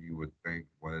person you would think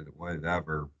would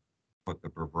ever put the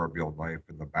proverbial knife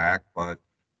in the back, but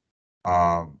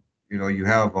you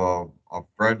have a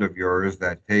friend of yours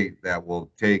that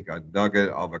will take a nugget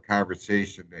of a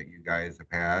conversation that you guys have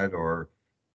had, or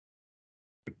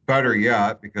better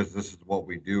yet, because this is what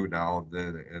we do now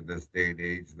in this day and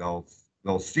age,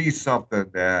 they'll see something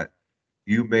that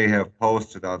you may have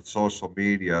posted on social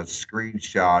media,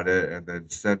 screenshot it, and then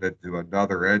send it to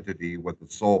another entity with the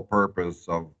sole purpose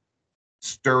of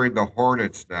stirring the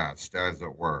hornet's nest, as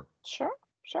it were. Sure.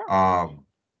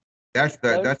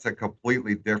 That's a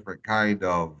completely different kind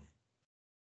of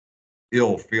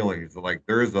ill feelings. Like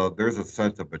there's a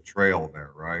sense of betrayal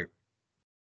there, right?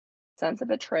 Sense of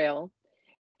betrayal.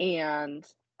 And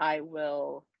I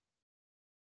will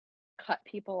cut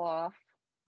people off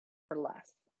for less.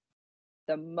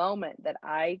 The moment that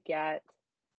I get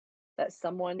that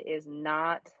someone is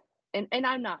not, and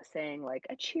I'm not saying like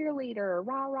a cheerleader,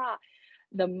 rah rah.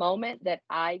 The moment that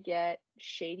I get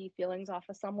shady feelings off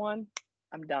of someone,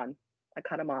 I'm done. I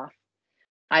cut them off.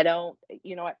 I don't,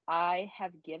 what? I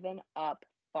have given up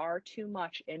far too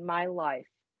much in my life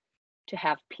to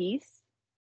have peace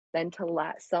than to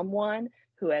let someone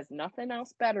who has nothing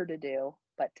else better to do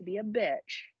but to be a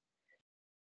bitch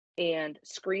and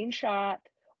screenshot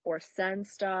or send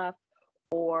stuff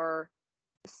or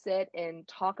sit and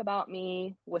talk about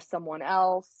me with someone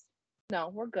else. No,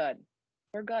 we're good.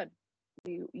 We're good.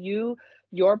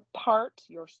 Your part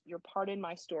in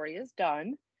my story is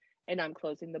done, and I'm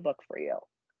closing the book for you.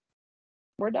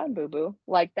 We're done, boo boo.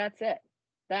 Like, that's it.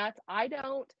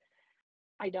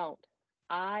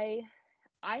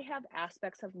 I have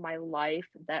aspects of my life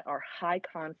that are high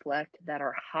conflict, that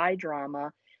are high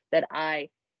drama, that I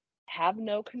have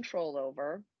no control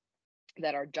over,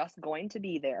 that are just going to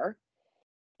be there.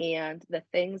 And the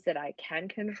things that I can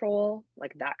control,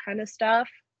 like that kind of stuff,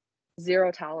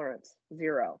 zero tolerance,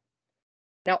 zero.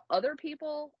 Now, other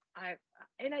people,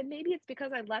 maybe it's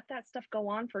because I let that stuff go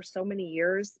on for so many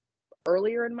years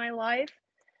earlier in my life.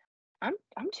 I'm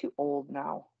too old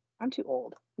now. I'm too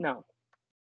old. No.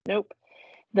 Nope.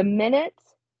 The minute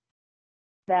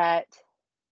that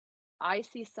I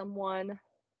see someone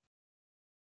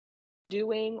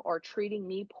doing or treating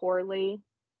me poorly,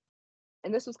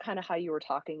 and this was kind of how you were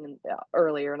talking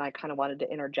earlier, and I kind of wanted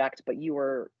to interject, but you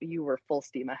were full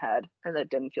steam ahead, and that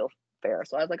didn't feel fair.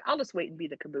 So I was like, I'll just wait and be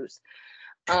the caboose.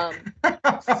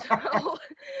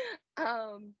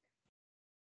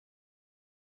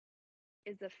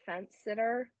 Is a fence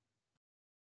sitter.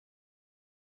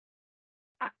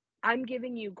 I'm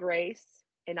giving you grace,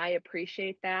 and I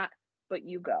appreciate that, but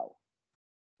you go.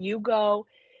 You go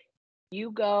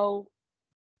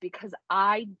because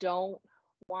I don't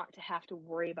want to have to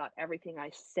worry about everything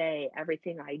I say,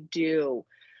 everything I do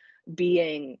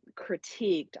being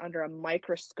critiqued under a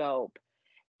microscope.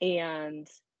 And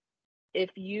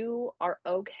if you are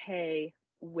okay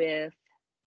with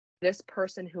this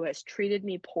person who has treated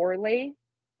me poorly,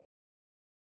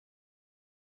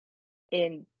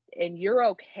 and you're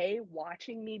okay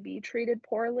watching me be treated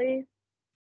poorly,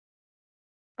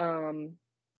 then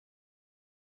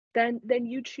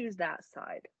you choose that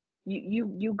side.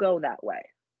 You go that way.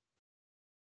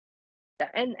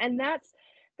 And that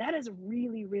is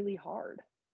really, really hard.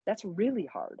 That's really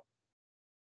hard.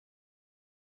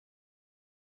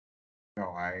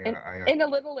 No, In a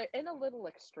little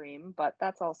extreme, but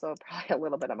that's also probably a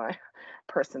little bit of my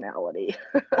personality.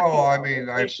 well, I mean,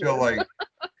 I issue. feel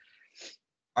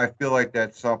like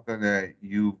that's something that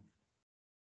you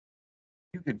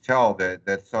can tell that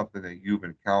that's something that you've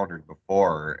encountered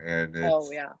before, and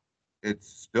Oh yeah, it's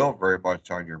still very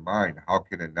much on your mind. How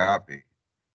can it not be?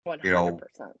 100%.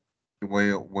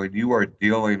 When you are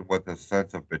dealing with a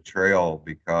sense of betrayal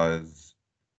because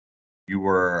you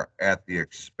were at the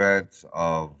expense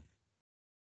of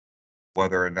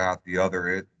whether or not the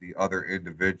other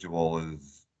individual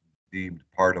is deemed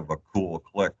part of a cool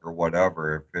clique or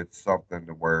whatever, if it's something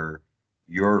where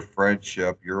your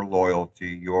friendship, your loyalty,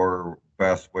 your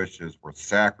best wishes were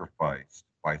sacrificed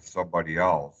by somebody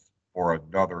else or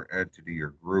another entity or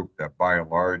group that by and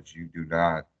large you do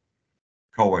not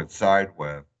coincide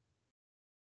with,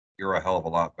 you're a hell of a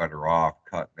lot better off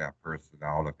cutting that person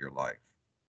out of your life.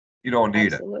 You don't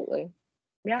need Absolutely.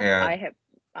 Yeah, it.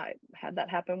 I had that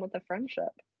happen with a friendship.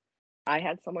 I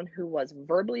had someone who was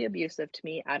verbally abusive to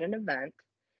me at an event.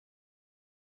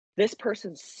 This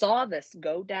person saw this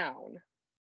go down.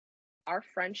 Our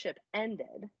friendship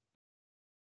ended.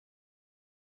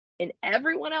 And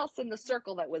everyone else in the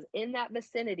circle that was in that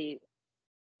vicinity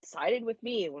sided with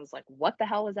me and was like, what the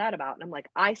hell is that about? And I'm like,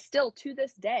 I still, to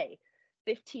this day,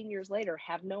 15 years later,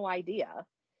 have no idea.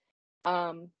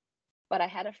 But I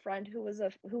had a friend who was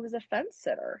a fence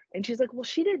sitter, and she's like, well,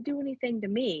 she didn't do anything to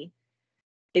me.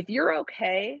 If you're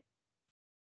okay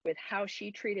with how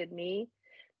she treated me,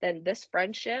 then this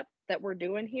friendship that we're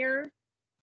doing here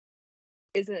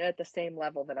isn't at the same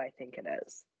level that I think it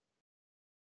is.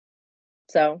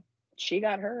 So she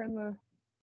got her in the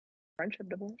friendship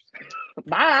divorce.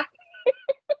 Bye.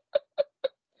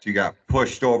 She got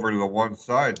pushed over to the one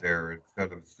side there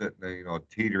instead of sitting there,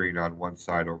 teetering on one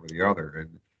side over the other.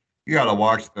 And you got to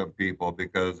watch them people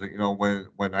because,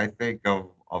 when I think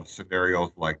of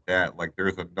scenarios like that, like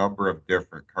there's a number of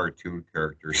different cartoon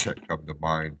characters that come to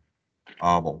mind.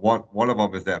 One of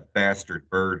them is that bastard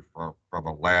bird from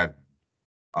Aladdin.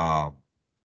 Um,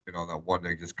 that one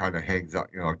that just kind of hangs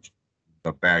out,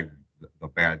 the bad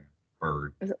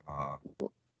bird. Is it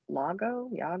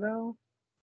Yago?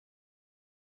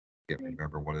 Can't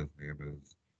remember what his name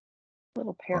is.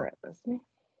 Little parrot, isn't he?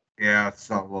 Yeah,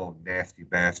 some little nasty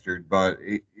bastard, but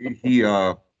he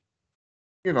kind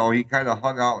of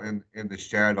hung out in the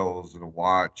shadows and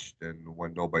watched, and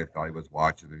when nobody thought he was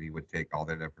watching, then he would take all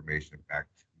that information back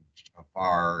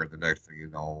afar, and the next thing you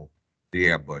know,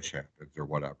 the ambush happens or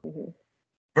whatever. Mm-hmm.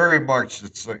 Very much,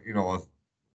 it's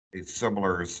a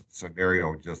similar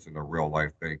scenario just in a real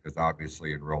life thing, because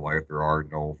obviously in real life there are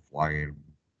no flying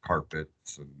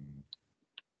carpets and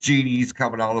genies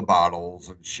coming out of bottles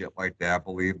and shit like that.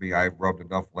 Believe me, I've rubbed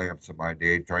enough lamps in my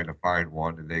day trying to find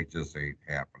one, and they just ain't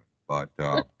happening. But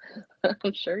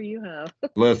I'm sure you have.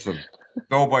 listen,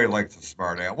 nobody likes a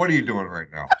smart ass. What are you doing right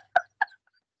now?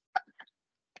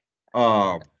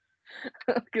 Um,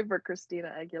 Give her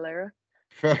Christina Aguilera.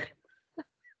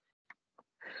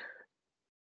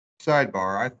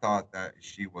 sidebar, I thought that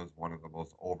she was one of the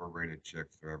most overrated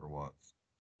chicks there ever was.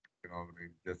 You know what I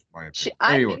mean? Just my opinion.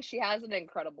 I Anyway, think she has an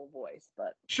incredible voice,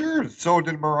 but sure, so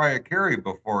did Mariah Carey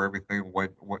before everything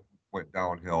went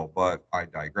downhill, but I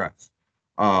digress.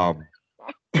 Um,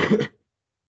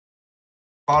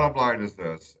 bottom line is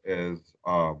this is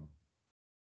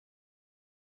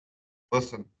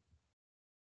listen,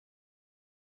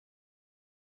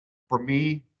 for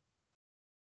me,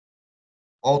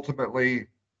 ultimately,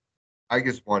 I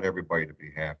just want everybody to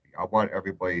be happy. I want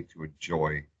everybody to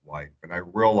enjoy life. And I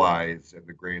realize in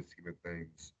the grand scheme of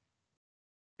things,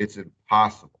 it's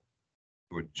impossible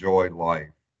to enjoy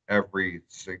life every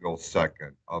single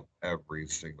second of every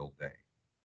single day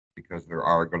because there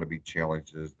are going to be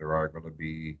challenges, there are going to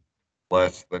be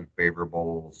less than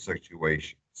favorable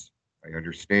situations. I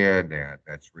understand that.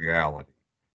 That's reality.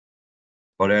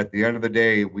 But at the end of the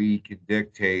day, we can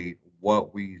dictate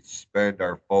what we spend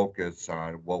our focus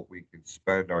on, what we can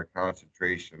spend our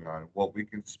concentration on, what we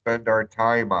can spend our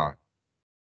time on.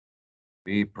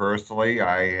 Me personally,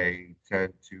 I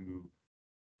tend to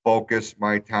focus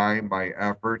my time, my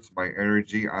efforts, my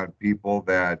energy on people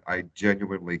that I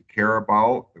genuinely care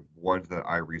about, the ones that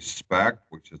I respect,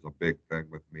 which is a big thing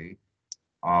with me.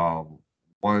 Um,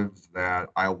 ones that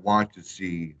I want to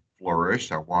see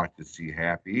flourish, I want to see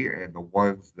happy, and the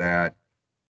ones that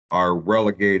are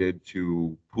relegated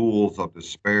to pools of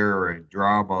despair and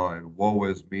drama and woe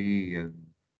is me and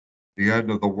the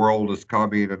end of the world is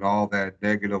coming and all that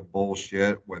negative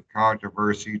bullshit with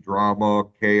controversy, drama,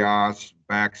 chaos,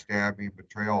 backstabbing,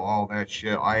 betrayal, all that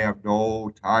shit. I have no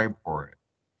time for it.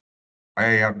 I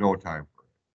have no time for it.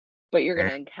 but you're And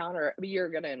gonna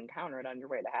encounter it on your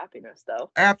way to happiness,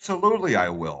 though. absolutely I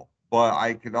will. But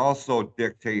I can also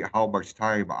dictate how much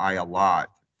time I allot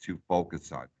to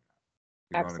focus on.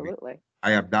 You know what I mean? Absolutely.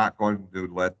 I am not going to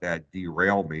let that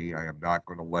derail me. I am not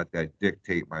going to let that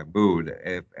dictate my mood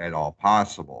if at all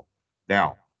possible.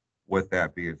 Now, with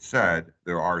that being said,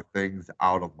 there are things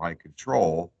out of my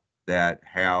control that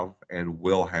have and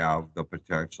will have the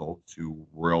potential to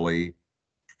really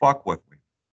fuck with me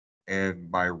and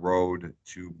my road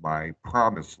to my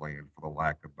promised land, for the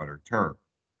lack of a better term.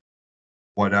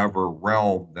 Whatever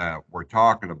realm that we're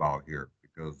talking about here,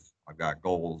 because I've got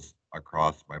goals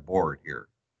across my board here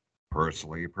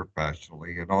personally,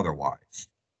 professionally, and otherwise.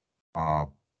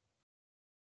 Um,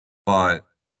 but,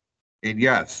 and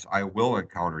yes, I will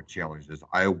encounter challenges.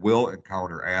 I will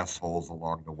encounter assholes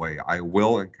along the way. I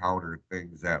will encounter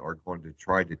things that are going to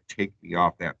try to take me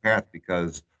off that path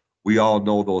because we all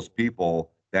know those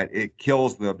people that it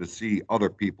kills them to see other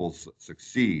people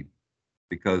succeed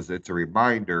because it's a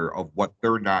reminder of what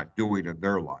they're not doing in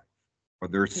their life.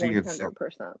 When they're seeing some,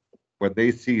 100%. when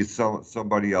they see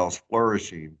somebody else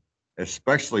flourishing,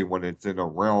 especially when it's in a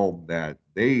realm that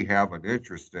they have an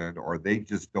interest in or they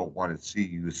just don't want to see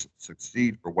you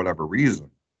succeed for whatever reason,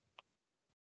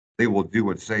 they will do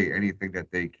and say anything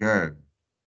that they can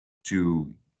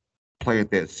to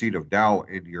plant that seed of doubt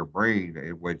into your brain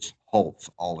in which halts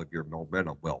all of your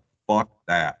momentum. Well, fuck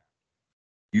that.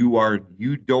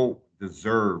 You don't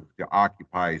deserve to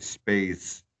occupy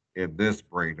space in this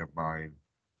brain of mine.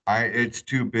 It's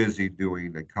too busy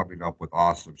doing and coming up with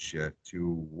awesome shit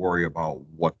to worry about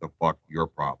what the fuck your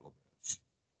problem is.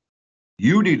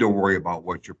 You need to worry about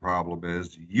what your problem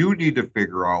is. You need to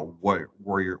figure out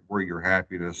where your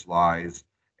happiness lies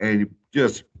and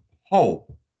just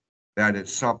hope that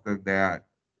it's something that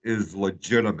is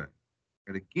legitimate.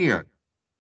 And again,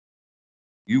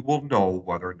 you will know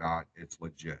whether or not it's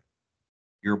legit.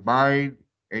 Your mind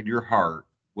and your heart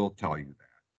will tell you that.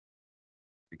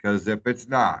 Because if it's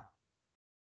not,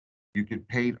 you can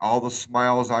paint all the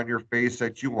smiles on your face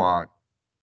that you want.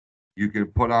 You can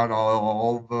put on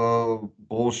all the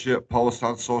bullshit posts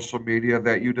on social media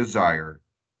that you desire.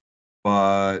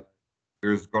 But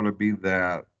there's going to be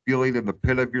that feeling in the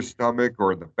pit of your stomach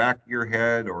or in the back of your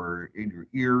head or in your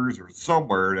ears or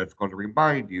somewhere that's going to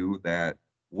remind you that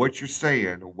what you're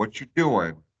saying, what you're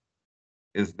doing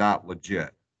is not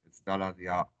legit. It's not on the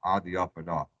up and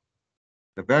up.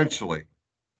 Eventually,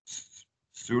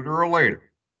 sooner or later,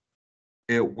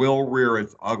 it will rear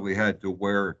its ugly head to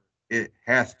where it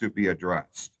has to be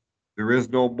addressed. There is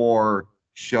no more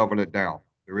shoving it down.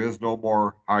 There is no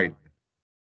more hiding it.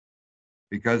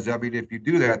 Because I mean, if you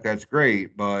do that, that's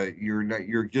great, but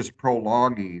you're just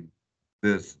prolonging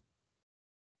this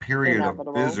period of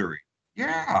Inevitable. misery.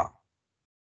 Yeah.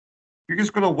 You're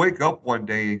just gonna wake up one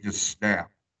day and just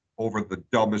snap over the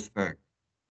dumbest thing.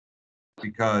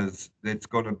 Because that's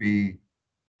gonna be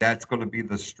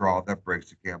the straw that breaks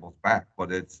the camel's back.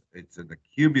 But it's an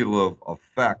accumulative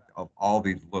effect of all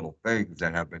these little things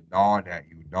that have been gnawing at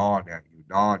you, gnawing at you,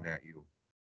 gnawing at you,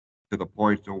 to the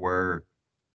point to where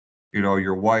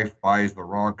your wife buys the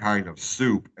wrong kind of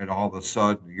soup, and all of a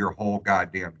sudden your whole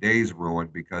goddamn day's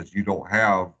ruined because you don't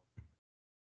have,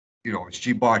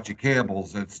 she bought you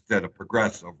Campbell's instead of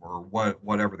Progressive or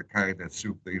whatever the kind of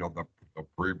soup, the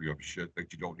premium shit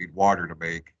that you don't need water to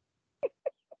make.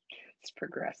 It's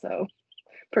Progresso.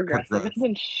 Progressive Progressive is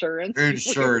insurance.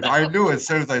 insurance. I knew as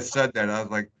soon as I said that, I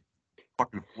was like,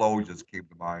 fucking flow just came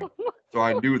to mind. So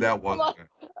I knew that wasn't it.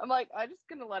 I'm like, I'm just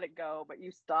gonna let it go, but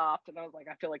you stopped, and I was like,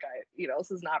 I feel like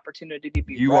this is an opportunity to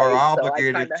be You right. are So I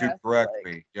obligated kinda to have correct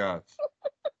like, me, yes.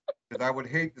 Because I would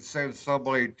hate to send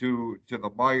somebody to the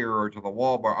Meijer or to the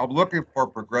Walmart. I'm looking for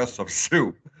Progressive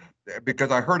soup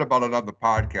because I heard about it on the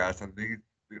podcast. And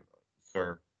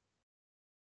sir,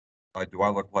 do I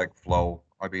look like Flo?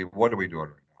 I mean, what are we doing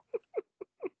right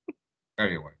now?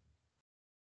 Anyway,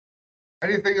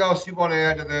 anything else you want to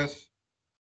add to this?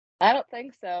 I don't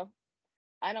think so.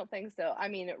 I don't think so. I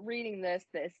mean, reading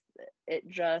it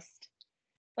just,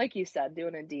 like you said,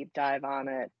 doing a deep dive on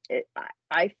it,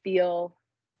 I feel,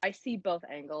 I see both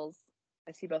angles.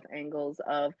 I see both angles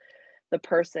of the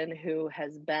person who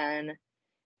has been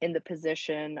in the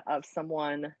position of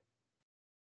someone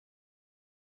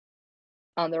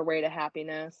on their way to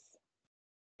happiness,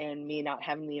 and me not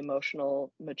having the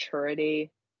emotional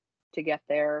maturity to get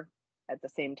there at the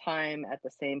same time, at the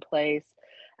same place.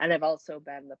 And I've also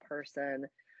been the person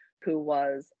who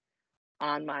was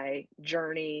on my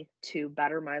journey to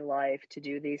better my life, to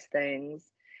do these things,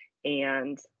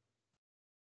 and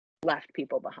left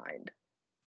people behind.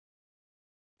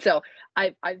 So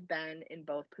I've been in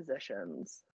both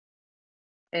positions.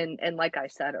 And like I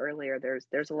said earlier,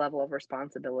 there's a level of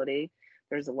responsibility,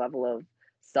 there's a level of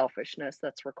selfishness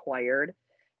that's required,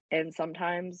 and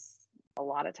sometimes, a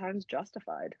lot of times,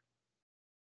 justified.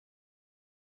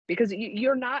 Because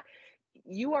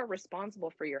you are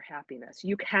responsible for your happiness.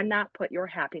 You cannot put your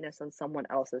happiness in someone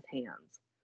else's hands.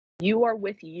 You are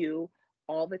with you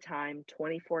all the time,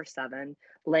 24/7,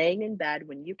 laying in bed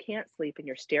when you can't sleep and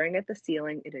you're staring at the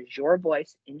ceiling. It is your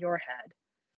voice in your head.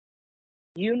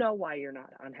 You know why you're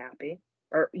not unhappy,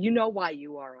 or you know why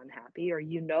you are unhappy, or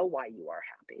you know why you are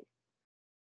happy.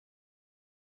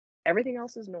 Everything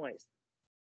else is noise.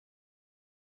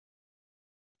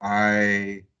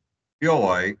 I feel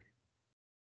like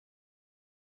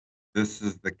this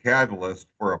is the catalyst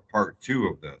for a part 2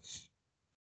 of this.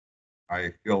 I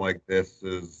feel like I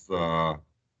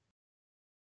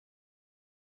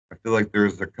feel like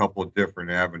there's a couple of different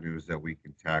avenues that we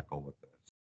can tackle with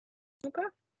this. Okay.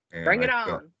 And Bring it I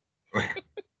feel, on.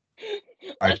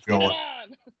 I Let's feel, get it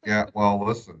on. yeah, well,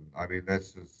 listen, I mean,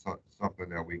 this is something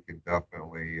that we can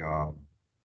definitely,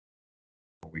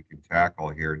 we can tackle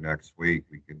here next week.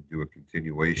 We can do a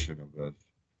continuation of this.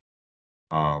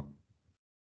 I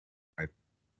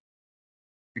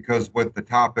Because with the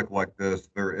topic like this,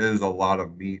 there is a lot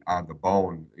of meat on the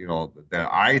bone, that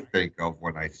I think of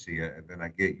when I see it, and then I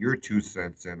get your 2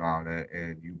 cents in on it,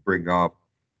 and you bring up,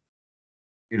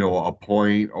 a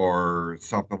point or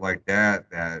something like that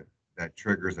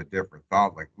triggers a different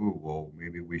thought, like, ooh, well,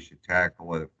 maybe we should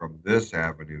tackle it from this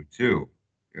avenue too,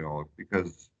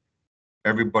 because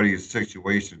everybody's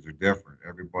situations are different.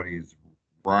 Everybody's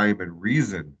rhyme and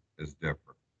reason is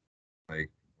different.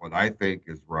 Like what I think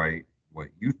is right, what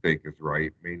you think is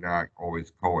right may not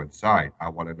always coincide. I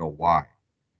want to know why.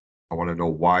 I want to know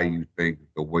why you think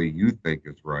the way you think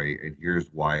is right, and here's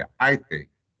why I think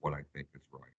what I think is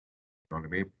right. You know what I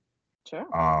mean?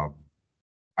 Sure.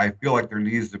 I feel like there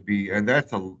needs to be, and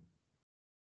that's a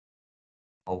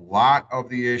lot of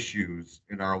the issues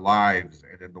in our lives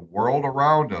and in the world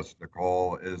around us,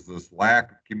 Nicole, is this lack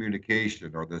of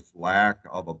communication or this lack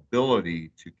of ability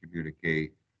to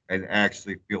communicate and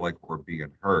actually feel like we're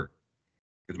being heard.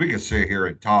 Because we can sit here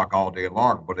and talk all day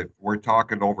long, but if we're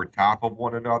talking over top of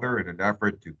one another in an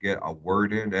effort to get a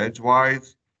word in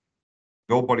edgewise,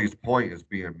 nobody's point is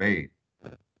being made.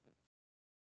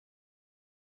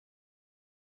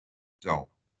 So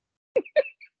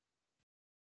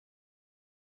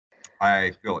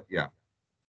I feel, yeah,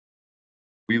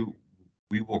 we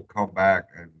we will come back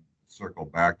and circle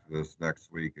back to this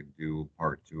next week and do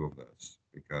part 2 of this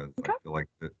because I Okay. feel like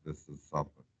this is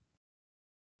something.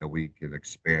 that we can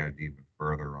expand even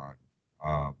further on.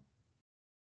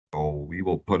 So we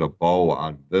will put a bow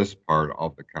on this part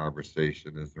of the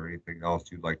conversation. Is there anything else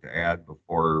you'd like to add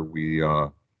before we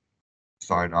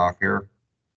sign off here?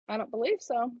 I don't believe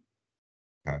so.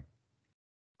 Okay.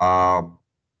 Um,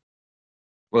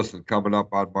 Listen, coming up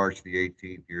on March the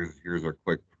 18th, here's a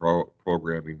quick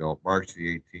programming note. March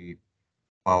the 18th,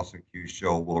 Klaus and Q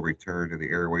Show will return to the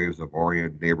airwaves of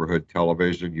Orion Neighborhood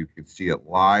Television. You can see it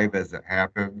live as it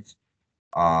happens,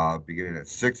 beginning at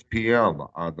 6 p.m.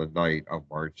 on the night of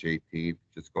March 18th.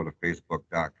 Just go to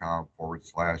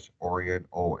facebook.com/Orion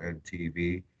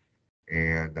ONTV,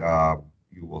 and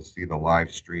you will see the live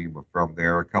stream from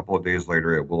there. A couple of days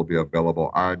later, it will be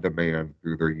available on demand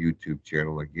through their YouTube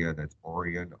channel. Again, that's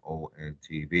Orion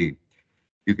ONTV.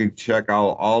 You can check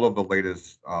out all of the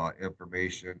latest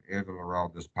information in and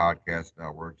around this podcast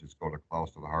network. Just go to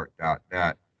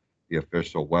closetotheheart.net, the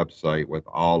official website with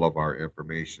all of our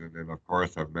information. And of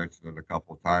course, I've mentioned it a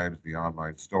couple of times, the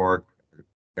online store,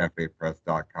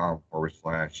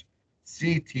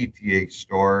 cafepress.com/CTTH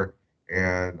store.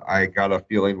 And I got a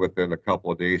feeling within a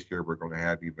couple of days here, we're going to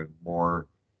have even more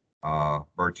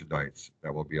merchandise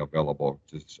that will be available.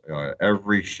 Just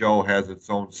every show has its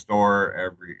own store.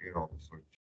 So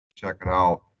check it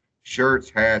out. Shirts,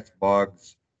 hats,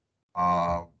 mugs,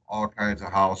 all kinds of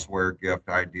houseware, gift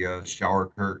ideas, shower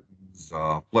curtains,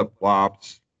 flip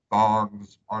flops,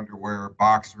 thongs, underwear,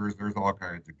 boxers. There's all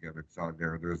kinds of gimmicks on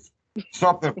there. There's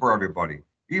something for everybody,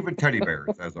 even teddy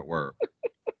bears, as it were.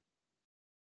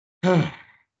 It's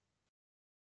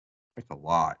a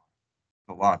lot. It's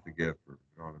a lot to give for,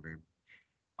 you know what I mean?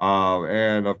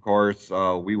 And of course,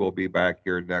 we will be back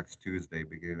here next Tuesday,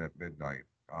 beginning at midnight.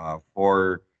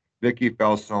 For Nikki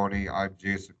Falsoni, I'm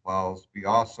Jason Klaus. Be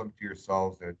awesome to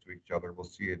yourselves and to each other. We'll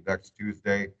see you next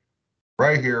Tuesday,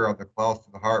 right here on the Klaus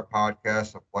to the Heart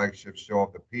podcast, a flagship show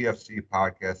of the PFC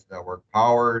Podcast Network,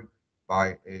 powered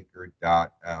by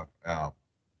Anchor.fm.